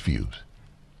his views.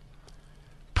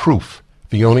 Proof.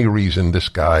 The only reason this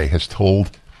guy has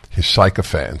told his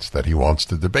sycophants that he wants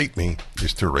to debate me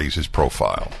is to raise his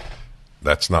profile.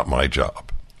 That's not my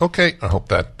job. Okay, I hope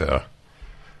that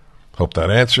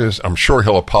answers. I'm sure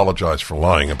he'll apologize for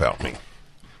lying about me.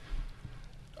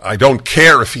 I don't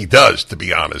care if he does, to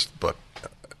be honest, but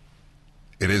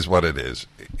it is what it is.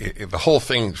 The whole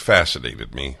thing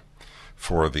fascinated me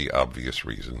for the obvious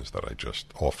reasons that I just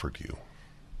offered you.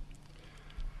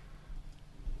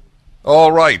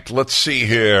 All right, let's see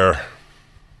here.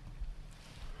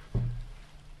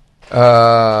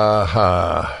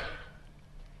 Well,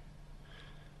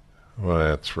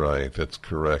 that's right. That's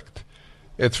correct.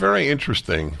 It's very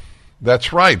interesting.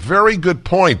 That's right. Very good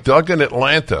point. Doug in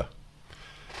Atlanta.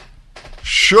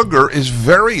 Sugar is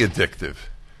very addictive.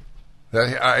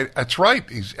 That's right.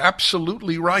 He's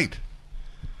absolutely right.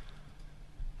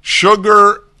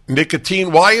 Sugar,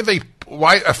 nicotine. Caffeine?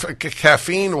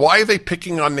 Why are they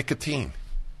picking on nicotine?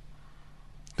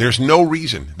 There's no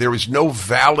reason. There is no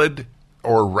valid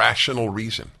or rational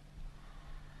reason.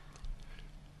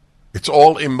 It's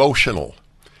all emotional.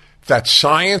 That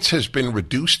science has been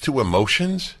reduced to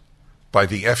emotions by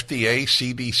the FDA,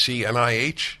 CDC,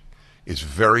 NIH is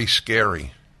very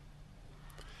scary.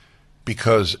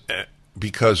 Because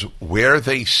where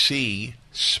they see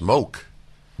smoke,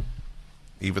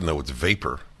 even though it's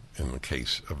vapor in the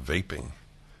case of vaping,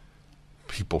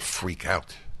 people freak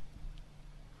out.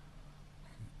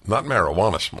 Not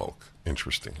marijuana smoke,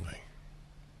 interestingly.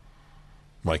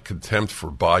 My contempt for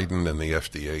Biden and the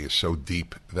FDA is so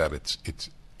deep that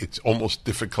it's almost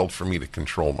difficult for me to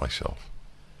control myself.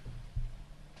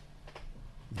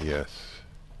 Yes.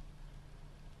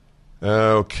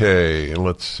 Okay,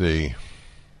 let's see.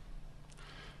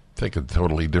 Take a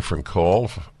totally different call.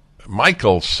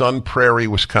 Michael, Sun Prairie,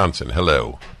 Wisconsin.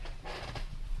 Hello.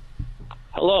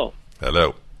 Hello.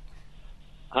 Hello.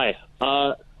 Hi.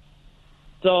 So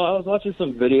I was watching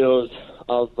some videos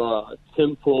of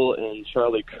Tim Pool and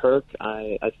Charlie Kirk.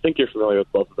 I think you're familiar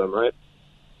with both of them, right?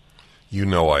 You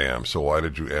know I am, so why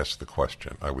did you ask the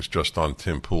question? I was just on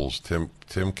Tim Pool's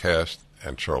Timcast,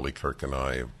 and Charlie Kirk and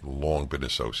I have long been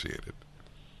associated.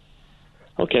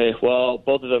 Okay, well,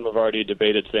 both of them have already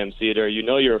debated Sam Cedar. You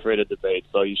know you're afraid of debate,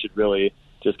 so you should really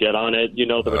just get on it. You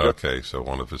know the Okay, so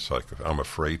one of his I'm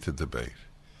afraid to debate.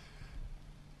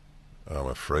 I'm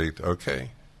afraid,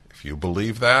 okay. If you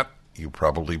believe that, you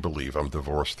probably believe I'm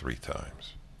divorced 3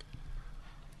 times.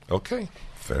 Okay,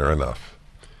 fair enough.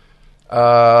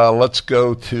 Let's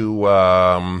go to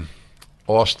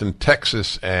Austin,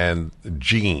 Texas, and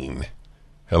Gene.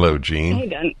 Hello, Gene. Hey,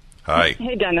 Den. Hi.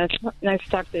 Hey, Dennis. Nice to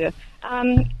talk to you.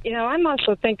 I'm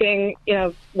also thinking,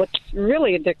 what's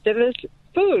really addictive is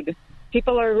food.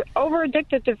 People are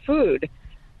over-addicted to food.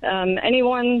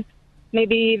 Anyone,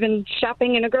 maybe even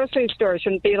shopping in a grocery store,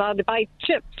 shouldn't be allowed to buy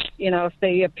chips, if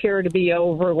they appear to be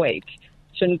overweight.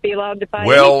 Shouldn't be allowed to buy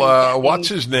anything. What's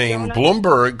his name?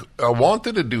 Bloomberg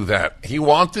wanted to do that. He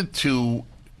wanted to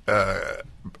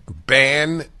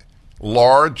ban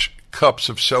large cups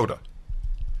of soda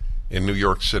in New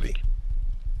York City.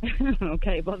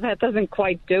 Okay, well, that doesn't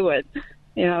quite do it.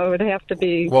 It would have to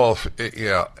be... Well,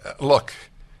 yeah, look,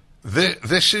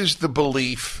 this is the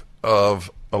belief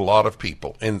of a lot of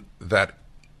people in that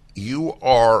you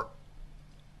are...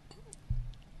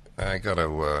 I got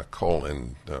to call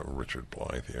in Richard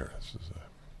Blythe here.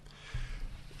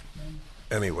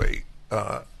 Anyway,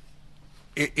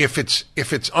 if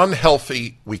it's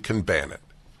unhealthy, we can ban it,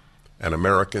 and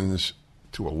Americans,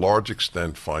 to a large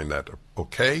extent, find that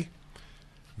okay.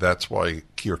 That's why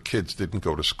your kids didn't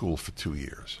go to school for 2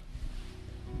 years.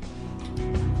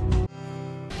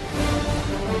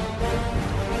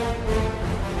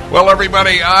 Well,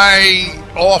 everybody, I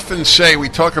often say we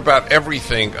talk about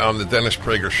everything on the Dennis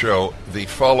Prager Show. The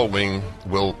following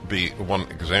will be one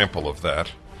example of that.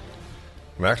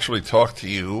 I'll actually talk to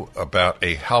you about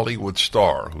a Hollywood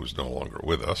star who's no longer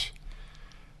with us.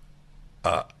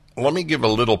 Let me give a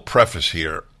little preface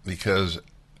here, because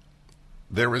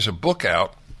there is a book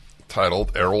out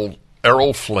titled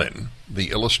Errol Flynn,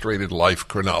 The Illustrated Life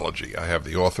Chronology. I have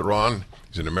the author on.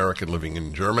 He's an American living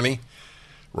in Germany,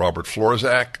 Robert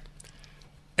Florzak.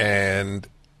 And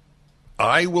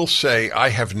I will say I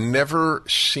have never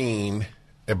seen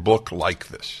a book like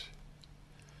this.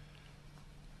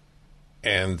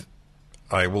 And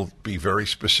I will be very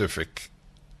specific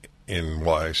in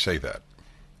why I say that.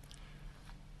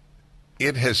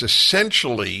 It has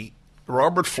essentially,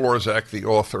 Robert Florzak, the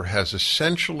author, has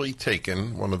essentially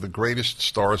taken one of the greatest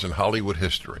stars in Hollywood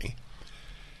history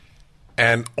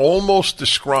and almost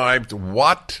described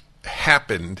what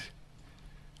happened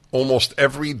almost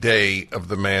every day of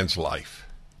the man's life.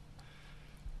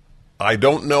 I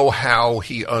don't know how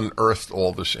he unearthed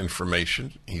all this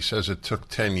information. He says it took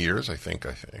 10 years. I think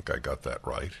I got that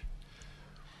right.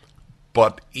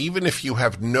 But even if you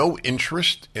have no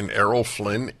interest in Errol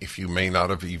Flynn, if you may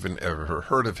not have even ever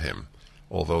heard of him,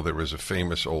 although there is a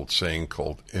famous old saying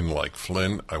called "in like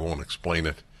Flynn," I won't explain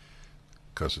it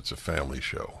because it's a family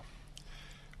show.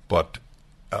 But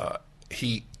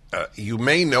you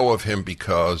may know of him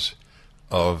because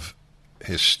of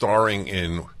his starring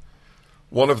in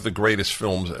one of the greatest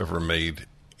films ever made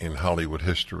in Hollywood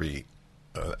history,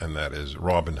 and that is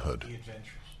Robin Hood.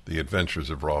 The Adventures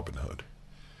of Robin Hood.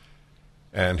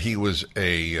 And he was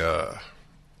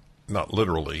not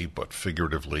literally, but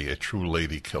figuratively, a true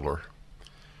lady killer.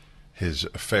 His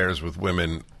affairs with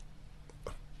women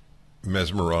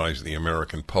mesmerized the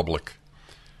American public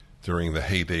during the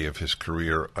heyday of his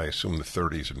career, I assume the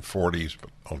 30s and 40s,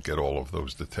 but I'll get all of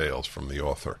those details from the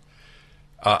author.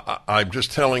 I'm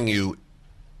just telling you,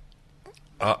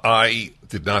 I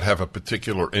did not have a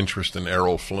particular interest in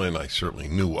Errol Flynn. I certainly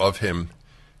knew of him.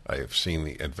 I have seen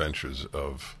The Adventures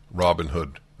of Robin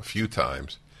Hood a few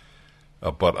times,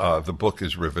 but the book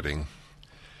is riveting.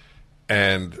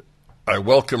 And I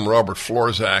welcome Robert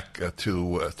Florzak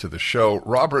to the show.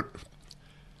 Robert,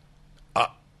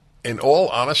 in all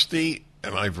honesty,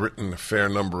 and I've written a fair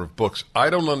number of books,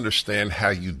 I don't understand how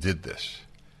you did this.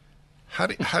 How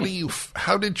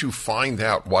did you find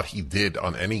out what he did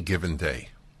on any given day?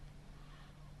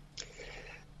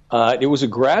 It was a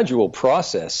gradual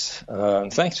process.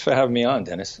 Thanks for having me on,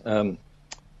 Dennis.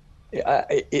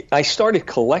 I started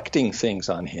collecting things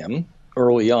on him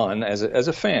early on as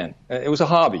a fan. It was a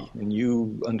hobby, and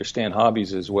you understand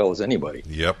hobbies as well as anybody.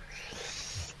 Yep.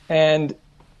 And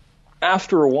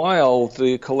after a while,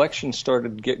 the collection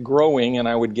started to get growing, and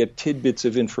I would get tidbits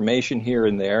of information here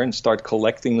and there and start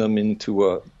collecting them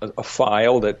into a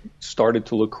file that started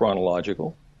to look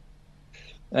chronological.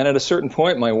 And at a certain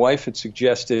point, my wife had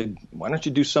suggested, why don't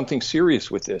you do something serious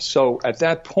with this? So at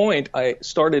that point, I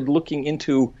started looking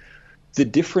into the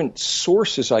different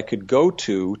sources I could go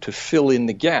to fill in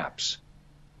the gaps.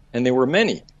 And there were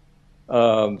many.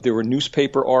 There were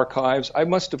newspaper archives. I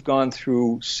must have gone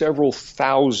through several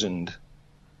thousand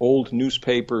old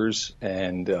newspapers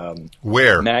and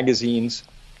magazines.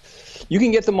 You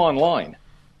can get them online.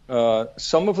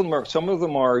 Some of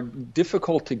them are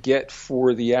difficult to get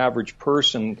for the average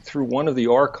person. Through one of the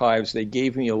archives, they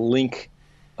gave me a link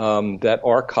that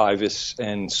archivists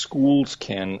and schools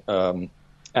can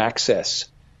access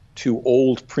to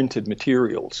old printed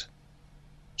materials.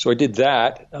 So I did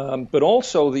that, but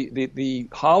also the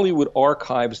Hollywood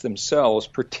archives themselves,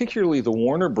 particularly the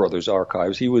Warner Brothers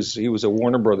archives. He was a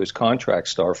Warner Brothers contract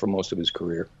star for most of his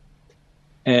career.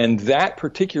 And that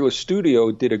particular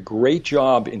studio did a great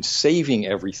job in saving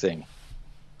everything.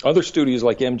 Other studios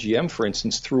like MGM, for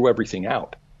instance, threw everything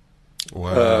out.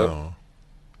 Wow.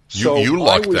 You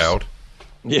lucked out.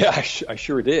 Yeah, I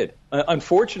sure did.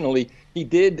 Unfortunately, he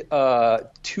did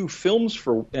 2 films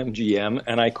for MGM,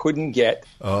 and I couldn't get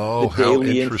the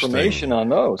daily information on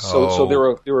those. So there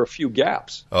were a few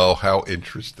gaps. Oh, how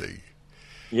interesting.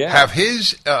 Yeah. Have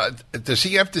his does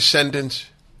he have descendants?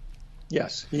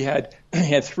 Yes, he had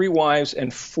 3 wives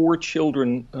and 4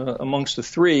 children. Amongst the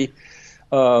 3,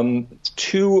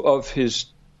 2 of his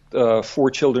 4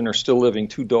 children are still living.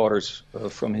 2 daughters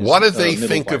from his. What do they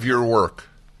think wife. Of your work?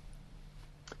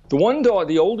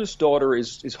 The oldest daughter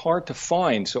is hard to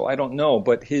find, so I don't know.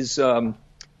 But his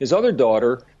other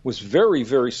daughter was very,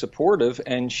 very supportive,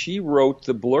 and she wrote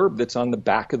the blurb that's on the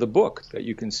back of the book that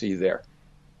you can see there,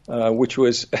 which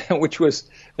was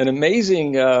an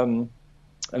amazing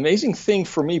amazing thing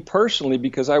for me personally,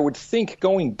 because I would think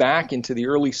going back into the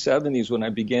early 70s when I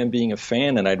began being a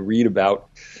fan and I'd read about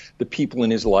the people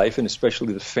in his life and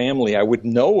especially the family, I would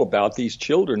know about these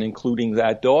children, including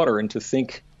that daughter, and to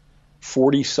think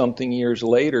 40-something years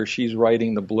later she's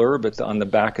writing the blurb on the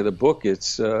back of the book,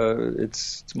 it's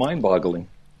mind-boggling.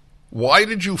 Why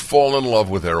did you fall in love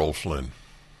with Errol Flynn?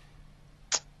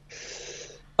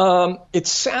 It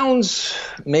sounds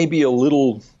maybe a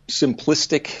little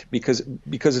simplistic because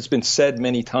it's been said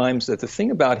many times that the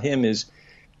thing about him is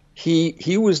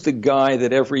he was the guy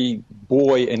that every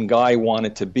boy and guy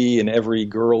wanted to be and every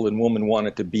girl and woman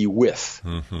wanted to be with.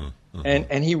 Mm-hmm, mm-hmm.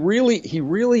 And he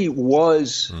really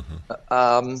was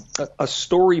a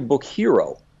storybook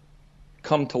hero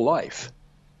come to life.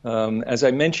 As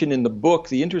I mentioned in the book,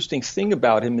 the interesting thing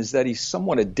about him is that he's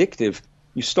somewhat addictive.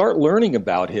 You start learning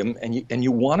about him, and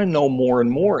you want to know more and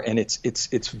more, and it's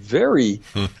a very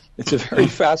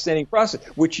fascinating process,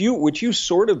 which you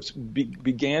sort of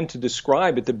began to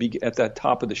describe at that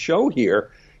top of the show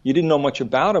here. You didn't know much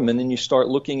about him, and then you start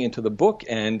looking into the book,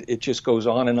 and it just goes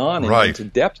on and into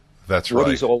depth. That's what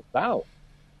right. he's all about.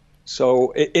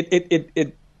 So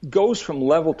it goes from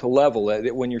level to level.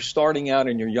 When you're starting out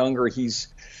and you're younger,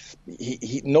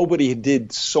 nobody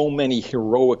did so many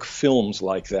heroic films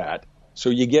like that. So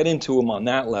you get into him on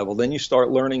that level. Then you start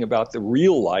learning about the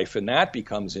real life, and that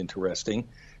becomes interesting.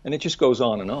 And it just goes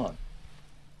on and on.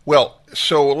 Well,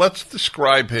 so let's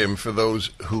describe him for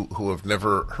those who have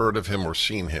never heard of him or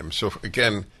seen him. So,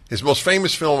 again, his most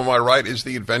famous film, am I right, is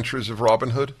The Adventures of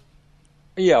Robin Hood?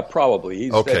 Yeah, probably.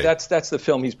 Okay. That's the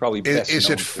film he's probably best known Is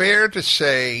it fair to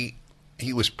say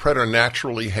he was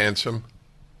preternaturally handsome?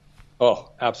 Oh,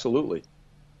 absolutely.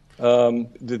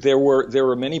 There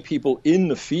were many people in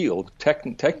the field,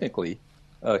 technically,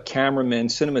 cameramen,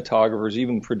 cinematographers,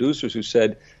 even producers, who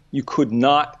said you could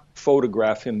not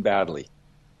photograph him badly.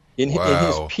 In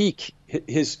his peak,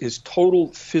 his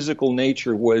total physical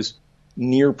nature was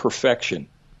near perfection,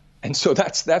 and so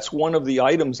that's one of the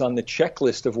items on the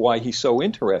checklist of why he's so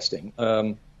interesting.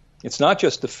 It's not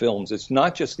just the films, it's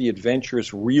not just the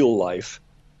adventurous real life,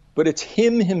 but it's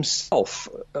him himself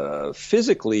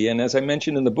physically, and as I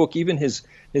mentioned in the book, even his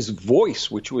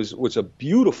voice, which was a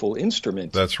beautiful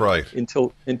instrument. That's right.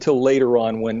 Until later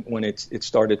on, when it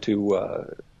started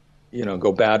to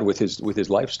go bad with his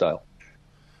lifestyle.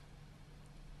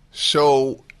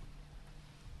 So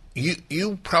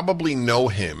you probably know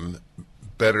him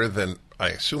better than, I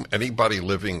assume, anybody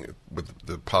living, with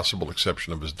the possible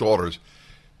exception of his daughters,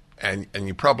 and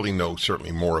you probably know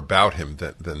certainly more about him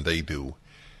than they do.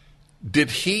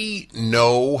 Did he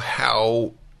know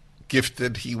how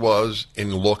gifted he was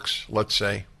in looks, let's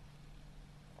say?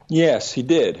 Yes, he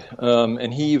did.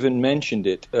 And he even mentioned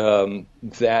it,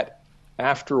 that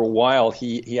after a while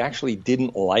he actually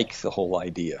didn't like the whole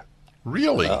idea.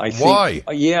 Really? Why?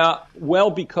 Yeah,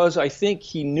 well, because I think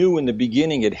he knew in the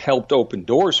beginning it helped open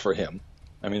doors for him.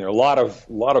 I mean, there are a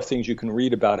lot of things you can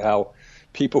read about how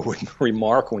people would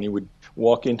remark when he would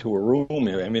walk into a room.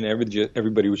 I mean,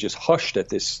 everybody was just hushed at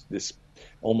this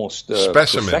almost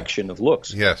perfection of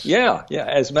looks. Yes. Yeah.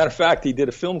 As a matter of fact, he did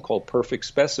a film called Perfect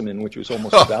Specimen, which was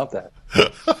almost about that.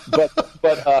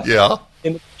 But yeah.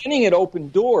 In the beginning, it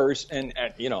opened doors, and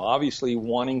obviously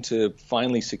wanting to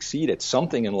finally succeed at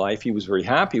something in life, he was very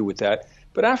happy with that.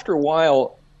 But after a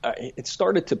while, it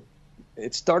started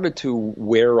to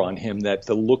wear on him that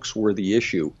the looks were the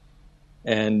issue,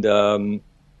 and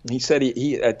he said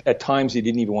he at times he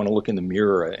didn't even want to look in the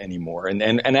mirror anymore.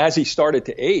 And as he started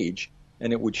to age,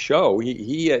 and it would show,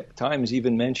 he at times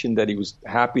even mentioned that he was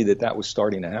happy that was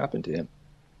starting to happen to him.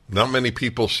 Not many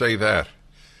people say that.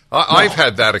 I've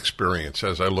had that experience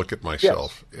as I look at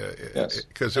myself. Yes.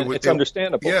 Because it's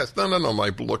understandable. Yes. No. My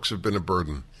looks have been a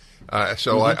burden.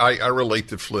 So I relate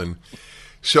to Flynn.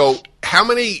 So how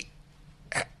many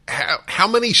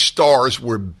stars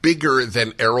were bigger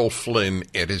than Errol Flynn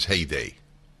at his heyday?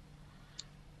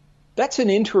 That's an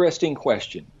interesting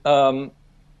question.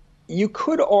 You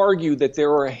could argue that there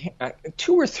are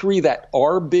 2 or 3 that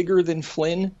are bigger than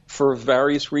Flynn for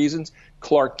various reasons.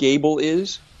 Clark Gable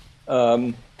is.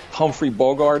 Humphrey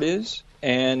Bogart is,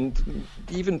 and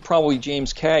even probably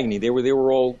James Cagney. They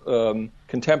were all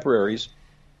contemporaries.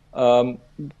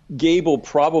 Gable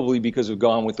probably because of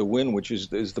Gone with the Wind, which is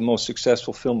the most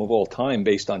successful film of all time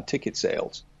based on ticket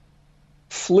sales.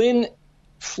 Flynn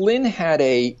had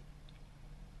a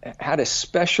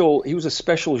special. He was a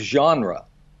special genre,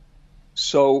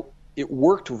 so it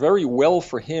worked very well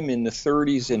for him in the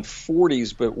 30s and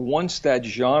 40s. But once that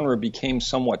genre became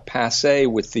somewhat passé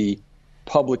with the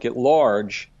public at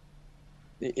large,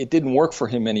 it didn't work for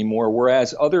him anymore.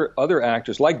 Whereas other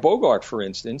actors, like Bogart, for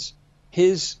instance,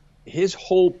 his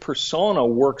whole persona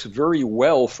works very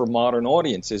well for modern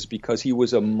audiences because he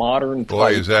was a modern type.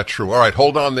 Boy, is that true. All right,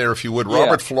 hold on there if you would.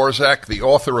 Robert Florzak, the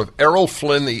author of Errol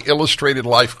Flynn, The Illustrated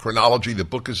Life Chronology. The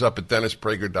book is up at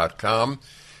DennisPrager.com.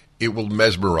 It will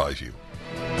mesmerize you.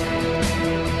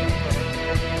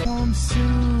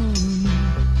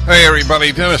 Hey,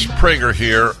 everybody. Dennis Prager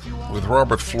here with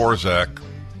Robert Florzak.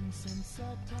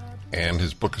 And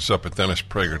his book is up at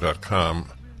DennisPrager.com.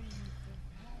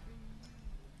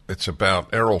 It's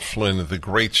about Errol Flynn, the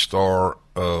great star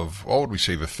of, what would we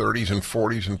say, the 30s and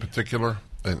 40s in particular,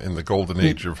 in the golden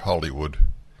age of Hollywood.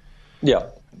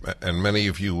 Yeah. And many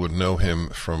of you would know him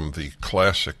from the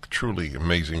classic, truly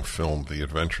amazing film, The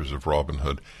Adventures of Robin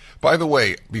Hood. By the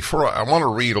way, before I want to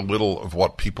read a little of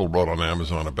what people wrote on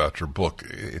Amazon about your book.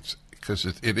 It's because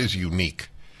it is unique.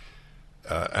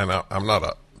 And I'm not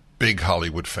a big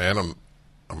Hollywood fan.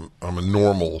 I'm a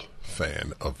normal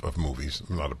fan of movies.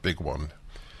 I'm not a big one.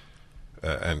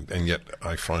 And yet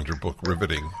I find your book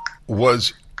riveting. Were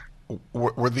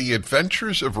the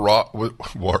Adventures of was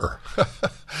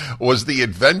the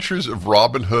Adventures of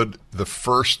Robin Hood the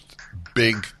first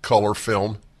big color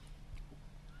film?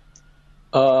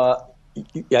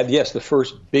 Yes, the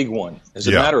first big one. As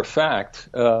a matter of fact,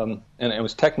 and it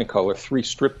was Technicolor,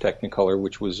 3-strip Technicolor,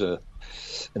 which was an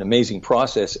amazing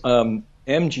process.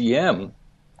 MGM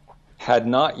had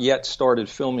not yet started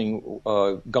filming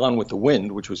Gone with the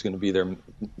Wind, which was going to be their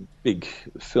big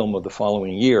film of the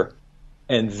following year.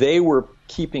 And they were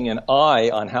keeping an eye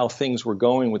on how things were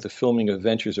going with the filming of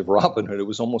Adventures of Robin Hood. It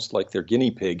was almost like their guinea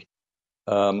pig.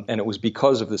 And it was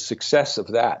because of the success of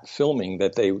that filming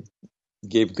that they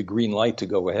gave the green light to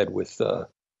go ahead with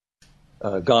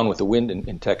Gone with the Wind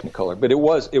in Technicolor. But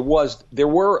there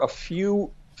were a few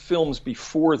films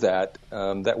before that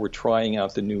that were trying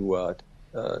out the new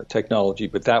technology,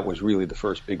 but that was really the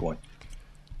first big one.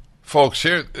 Folks,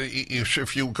 here,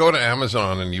 if you go to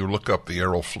Amazon and you look up the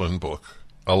Errol Flynn book,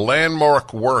 a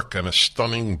landmark work and a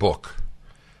stunning book,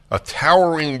 a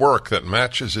towering work that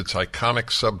matches its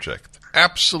iconic subject,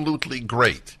 absolutely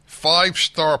great,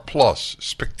 5-star plus,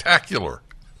 spectacular.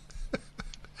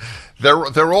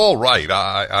 They're all right.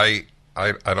 I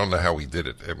don't know how he did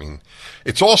it. I mean,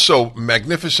 it's also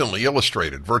magnificently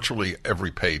illustrated. Virtually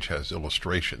every page has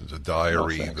illustrations, a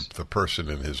diary, the person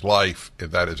in his life,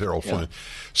 and that is Errol Flynn.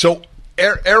 So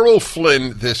Errol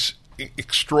Flynn, this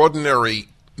extraordinary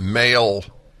male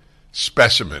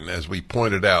specimen, as we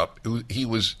pointed out, he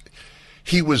was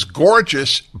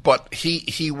gorgeous, but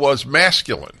he was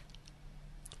masculine.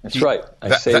 That's right.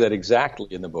 I say that exactly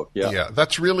in the book. Yeah,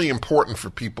 that's really important for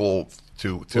people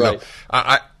to right.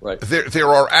 know. There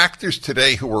are actors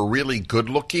today who are really good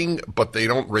looking, but they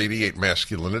don't radiate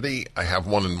masculinity. I have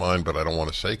one in mind, but I don't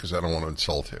want to say because I don't want to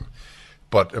insult him.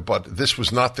 But this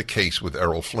was not the case with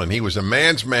Errol Flynn. He was a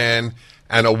man's man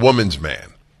and a woman's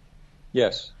man.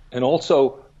 Yes, and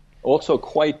also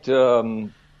quite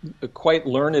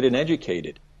learned and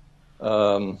educated. Get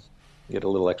a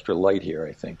little extra light here,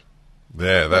 I think.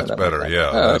 Yeah, that's better.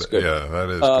 Yeah, that's good. Yeah, that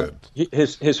is good.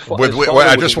 His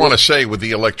I just want to say, with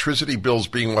the electricity bills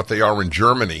being what they are in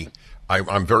Germany,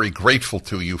 I'm very grateful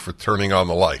to you for turning on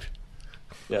the light.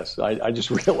 Yes, I just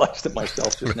realized it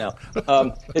myself just now.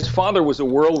 His father was a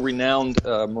world-renowned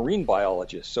marine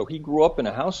biologist, so he grew up in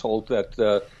a household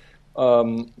that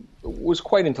was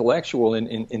quite intellectual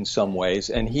in some ways,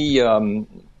 and he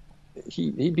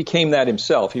became that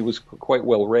himself. He was quite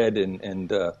well-read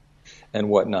and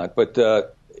whatnot. But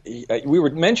we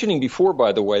were mentioning before,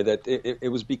 by the way, that it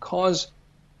was because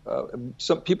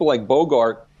some people like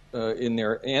Bogart, in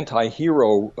their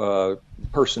anti-hero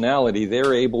personality,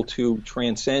 they're able to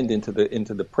transcend into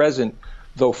the present,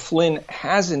 though Flynn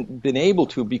hasn't been able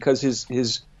to because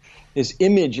his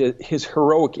image, his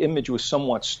heroic image, was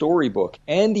somewhat storybook.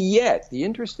 And yet, the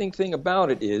interesting thing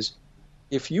about it is,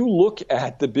 if you look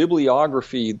at the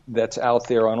bibliography that's out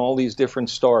there on all these different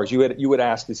stars, you would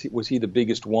ask, was he the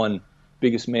biggest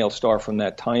male star from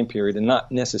that time period? And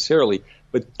not necessarily.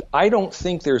 But I don't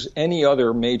think there's any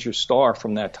other major star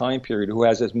from that time period who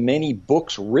has as many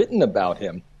books written about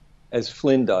him as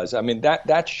Flynn does. I mean,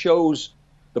 that shows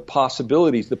the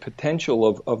possibilities, the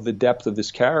potential of the depth of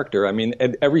this character. I mean,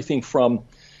 everything from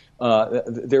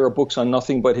there are books on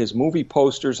nothing but his movie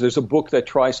posters. There's a book that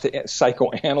tries to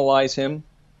psychoanalyze him.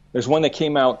 There's one that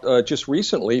came out just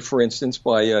recently, for instance,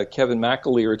 by Kevin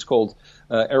McAleer. It's called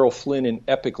Errol Flynn in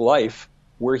Epic Life,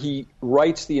 where he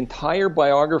writes the entire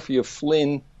biography of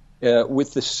Flynn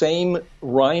with the same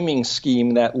rhyming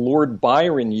scheme that Lord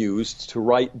Byron used to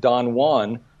write Don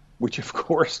Juan, which, of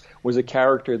course, was a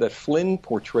character that Flynn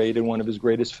portrayed in one of his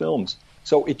greatest films.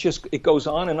 So it goes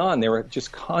on and on. There are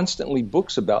just constantly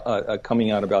books about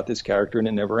coming out about this character, and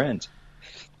it never ends.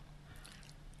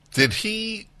 Did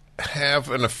he have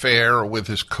an affair with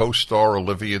his co-star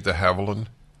Olivia de Havilland?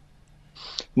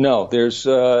 No, there's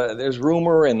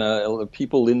rumor, and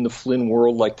people in the Flynn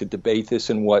world like to debate this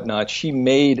and whatnot. She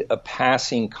made a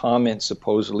passing comment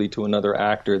supposedly to another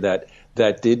actor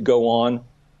that did go on,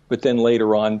 but then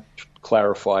later on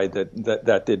clarified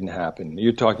that didn't happen.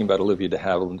 You're talking about Olivia de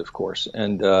Havilland, of course,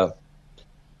 and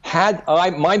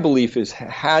my belief is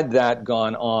had that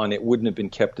gone on, it wouldn't have been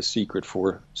kept a secret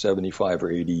for 75 or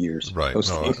 80 years. Right. No,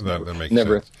 that makes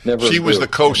sense. Never she was the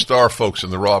co-star, folks, in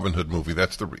the Robin Hood movie.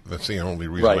 That's the only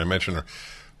reason I mention her.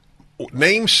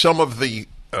 Name some of the,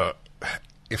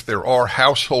 if there are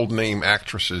household name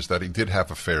actresses that he did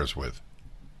have affairs with.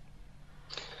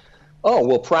 Oh,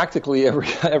 well, practically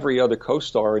every other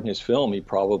co-star in his film he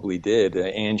probably did.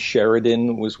 Ann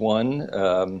Sheridan was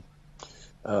one.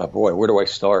 Boy, where do I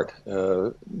start?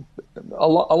 A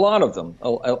lot of them,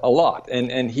 a lot.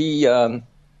 And he,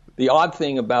 the odd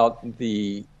thing about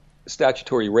the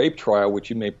statutory rape trial, which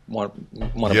you may want to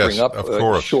bring up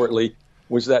shortly,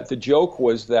 was that the joke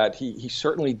was that he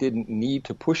certainly didn't need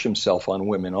to push himself on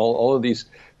women. All of these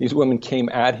women came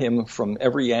at him from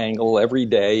every angle, every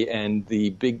day, and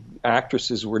the big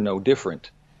actresses were no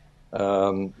different.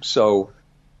 So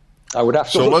I would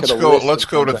have to look at a list. Let's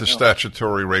go to the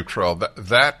statutory rape trial.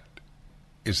 That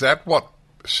is that what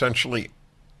essentially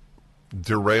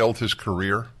derailed his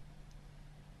career?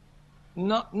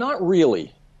 Not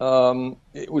really.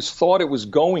 It was thought it was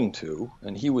going to,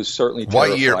 and he was certainly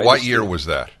terrified. What year was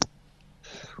that?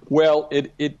 Well,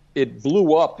 it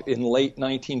blew up in late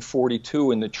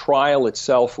 1942, and the trial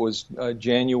itself was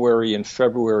January and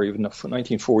February of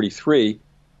 1943.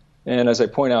 And as I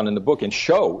point out in the book and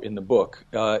show in the book,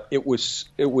 it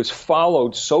was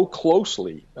followed so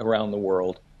closely around the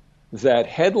world that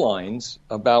headlines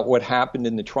about what happened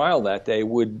in the trial that day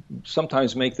would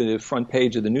sometimes make the front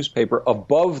page of the newspaper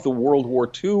above the World War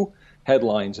II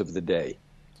headlines of the day.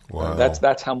 Wow.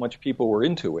 That's how much people were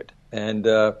into it. And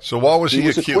so what was he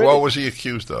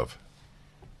accused of?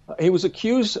 He was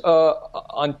accused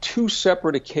on two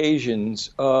separate occasions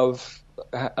of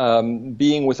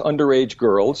being with underage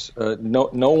girls. No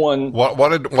one.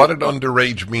 What did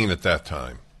underage mean at that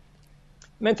time?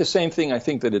 It meant the same thing I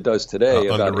think that it does today.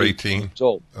 About under 18 years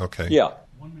old. Okay. Yeah.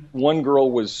 One girl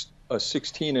was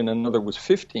 16 and another was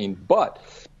 15, but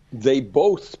they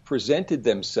both presented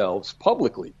themselves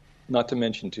publicly, not to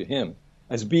mention to him,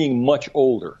 as being much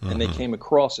older, and they came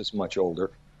across as much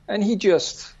older. And he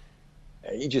just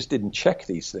didn't check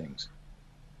these things.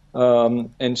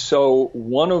 And so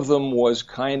one of them was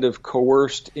kind of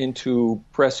coerced into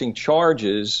pressing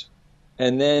charges,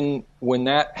 and then when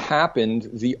that happened,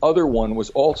 the other one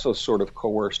was also sort of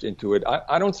coerced into it.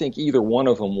 I don't think either one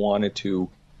of them wanted to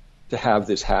have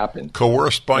this happen.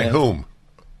 Coerced by whom?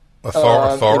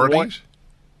 Authorities?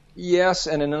 Yes,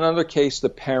 and in another case, the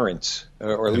parents,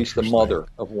 or at least the mother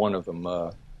of one of them.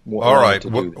 All right,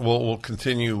 we'll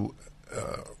continue.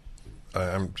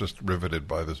 I'm just riveted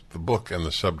by the book and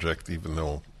the subject, even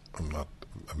though I'm not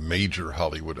a major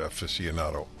Hollywood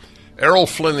aficionado. Errol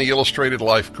Flynn, The Illustrated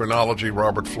Life Chronology.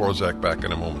 Robert Florzak, back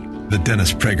in a moment. The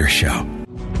Dennis Prager Show.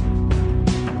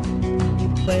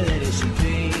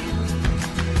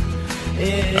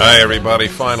 Hi, everybody.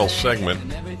 Final segment.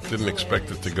 Didn't expect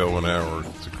it to go an hour.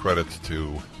 It's a credit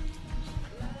to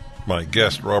my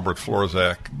guest, Robert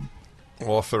Florzak,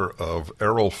 author of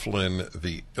Errol Flynn,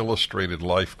 The Illustrated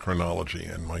Life Chronology.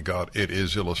 And my God, it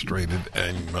is illustrated,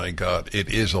 and my God, it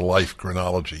is a life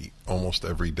chronology almost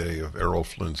every day of Errol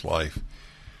Flynn's life.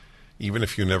 Even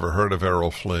if you never heard of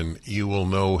Errol Flynn, you will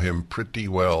know him pretty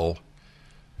well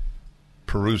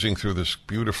perusing through this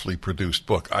beautifully produced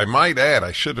book. I might add,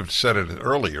 I should have said it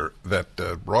earlier, that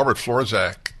Robert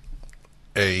Florzak,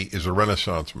 is a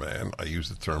Renaissance man. I use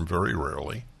the term very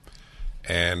rarely.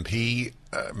 And he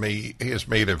has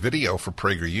made a video for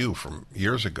PragerU from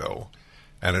years ago,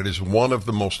 and it is one of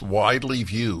the most widely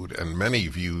viewed, and many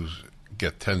views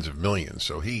get tens of millions.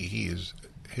 So his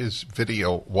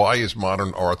video, Why is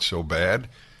Modern Art So Bad?,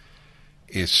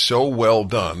 is so well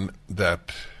done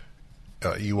that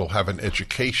you will have an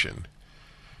education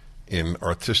in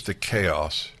artistic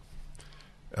chaos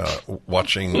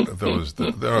watching those.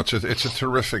 It's a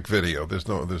terrific video. There's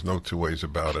no two ways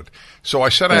about it. So I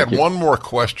said I had one more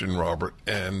question, Robert,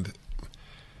 and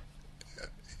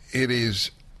it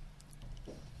is: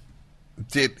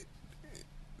 Did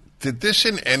this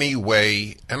in any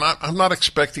way? And I'm not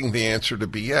expecting the answer to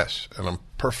be yes, and I'm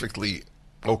perfectly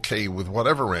okay with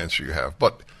whatever answer you have.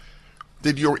 But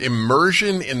Did your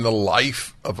immersion in the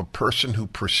life of a person who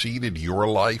preceded your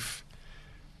life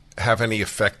have any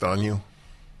effect on you?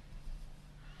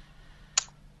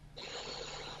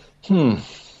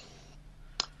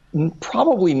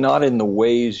 Probably not in the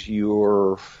ways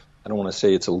you're, I don't want to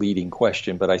say it's a leading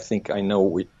question, but I think I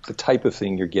know the type of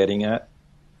thing you're getting at.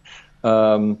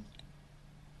 But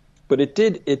it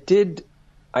did,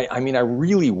 I mean, I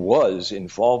really was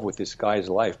involved with this guy's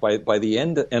life by the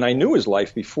end, and I knew his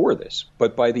life before this,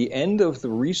 but by the end of the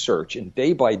research and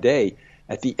day by day,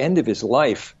 at the end of his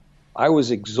life, I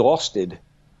was exhausted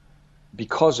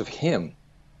because of him.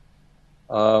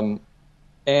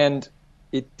 And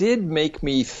it did make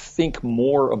me think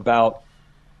more about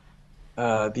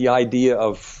the idea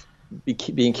of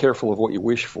being careful of what you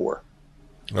wish for.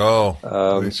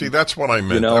 Oh, see, that's what I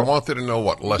meant. You know, I wanted to know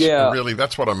what lessons. Yeah. Really,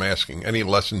 that's what I'm asking. Any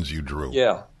lessons you drew?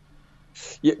 Yeah,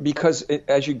 because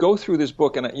as you go through this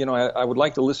book, and I would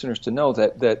like the listeners to know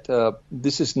that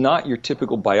this is not your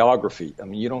typical biography. I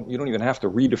mean, you don't even have to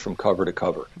read it from cover to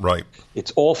cover. Right.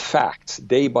 It's all facts,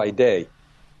 day by day.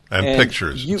 And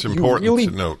pictures. It's important really,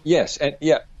 to note. Yes, and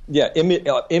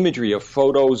imagery of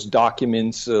photos,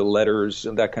 documents, letters,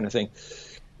 and that kind of thing.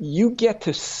 You're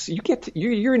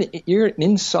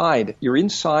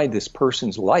inside this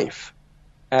person's life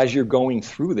as you're going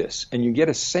through this, and you get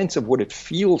a sense of what it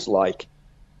feels like,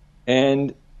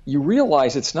 and you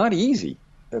realize it's not easy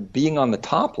being on the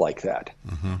top like that.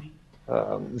 Mm-hmm.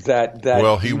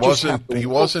 Well, he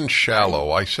wasn't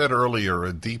shallow. I said earlier,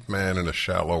 a deep man in a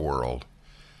shallow world.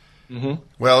 Mm-hmm.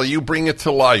 Well, you bring it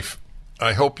to life.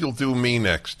 I hope you'll do me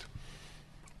next.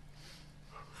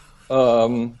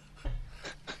 The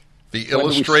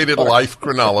Illustrated Life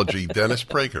Chronology, Dennis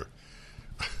Prager.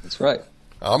 That's right.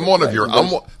 I'm one of your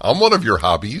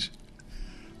hobbies.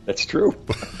 That's true.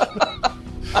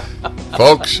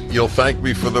 Folks, you'll thank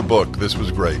me for the book. This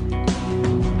was great.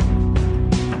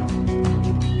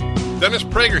 Dennis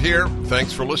Prager here.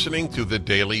 Thanks for listening to the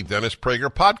Daily Dennis Prager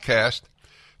Podcast.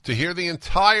 To hear the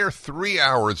entire 3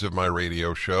 hours of my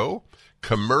radio show,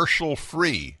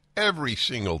 commercial-free, every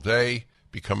single day,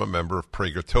 become a member of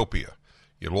Pragertopia.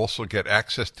 You'll also get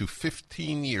access to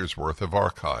 15 years' worth of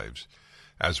archives,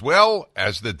 as well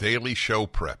as the daily show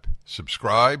prep.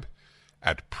 Subscribe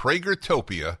at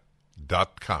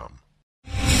Pragertopia.com.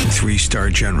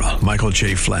 3-star General Michael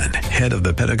J. Flynn, head of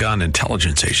the Pentagon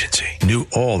Intelligence Agency, knew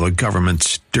all the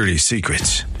government's dirty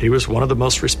secrets. He was one of the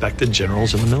most respected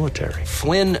generals in the military.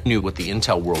 Flynn knew what the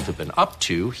intel world had been up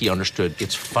to. He understood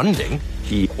its funding.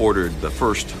 He ordered the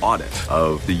first audit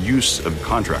of the use of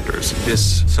contractors.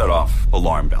 This set off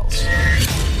alarm bells.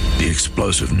 The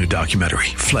explosive new documentary,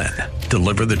 Flynn,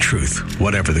 Deliver the Truth,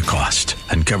 Whatever the Cost,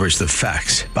 uncovers the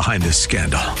facts behind this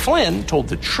scandal. Flynn told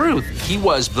the truth. He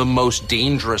was the most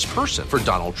dangerous person for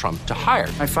Donald Trump to hire.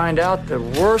 I find out the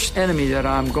worst enemy that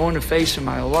I'm going to face in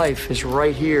my life is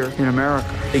right here in America.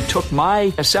 They took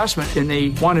my assessment and they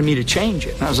wanted me to change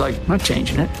it. And I was like, I'm not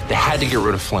changing it. They had to get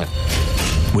rid of Flynn.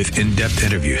 With in-depth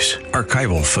interviews,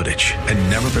 archival footage,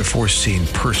 and never-before-seen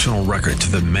personal records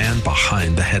of the man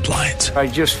behind the headlines. I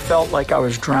just felt like I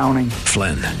was drowning.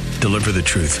 Flynn, Deliver the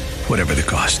Truth, Whatever the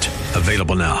Cost.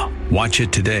 Available now. Watch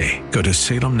it today. Go to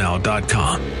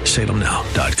salemnow.com.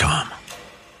 salemnow.com.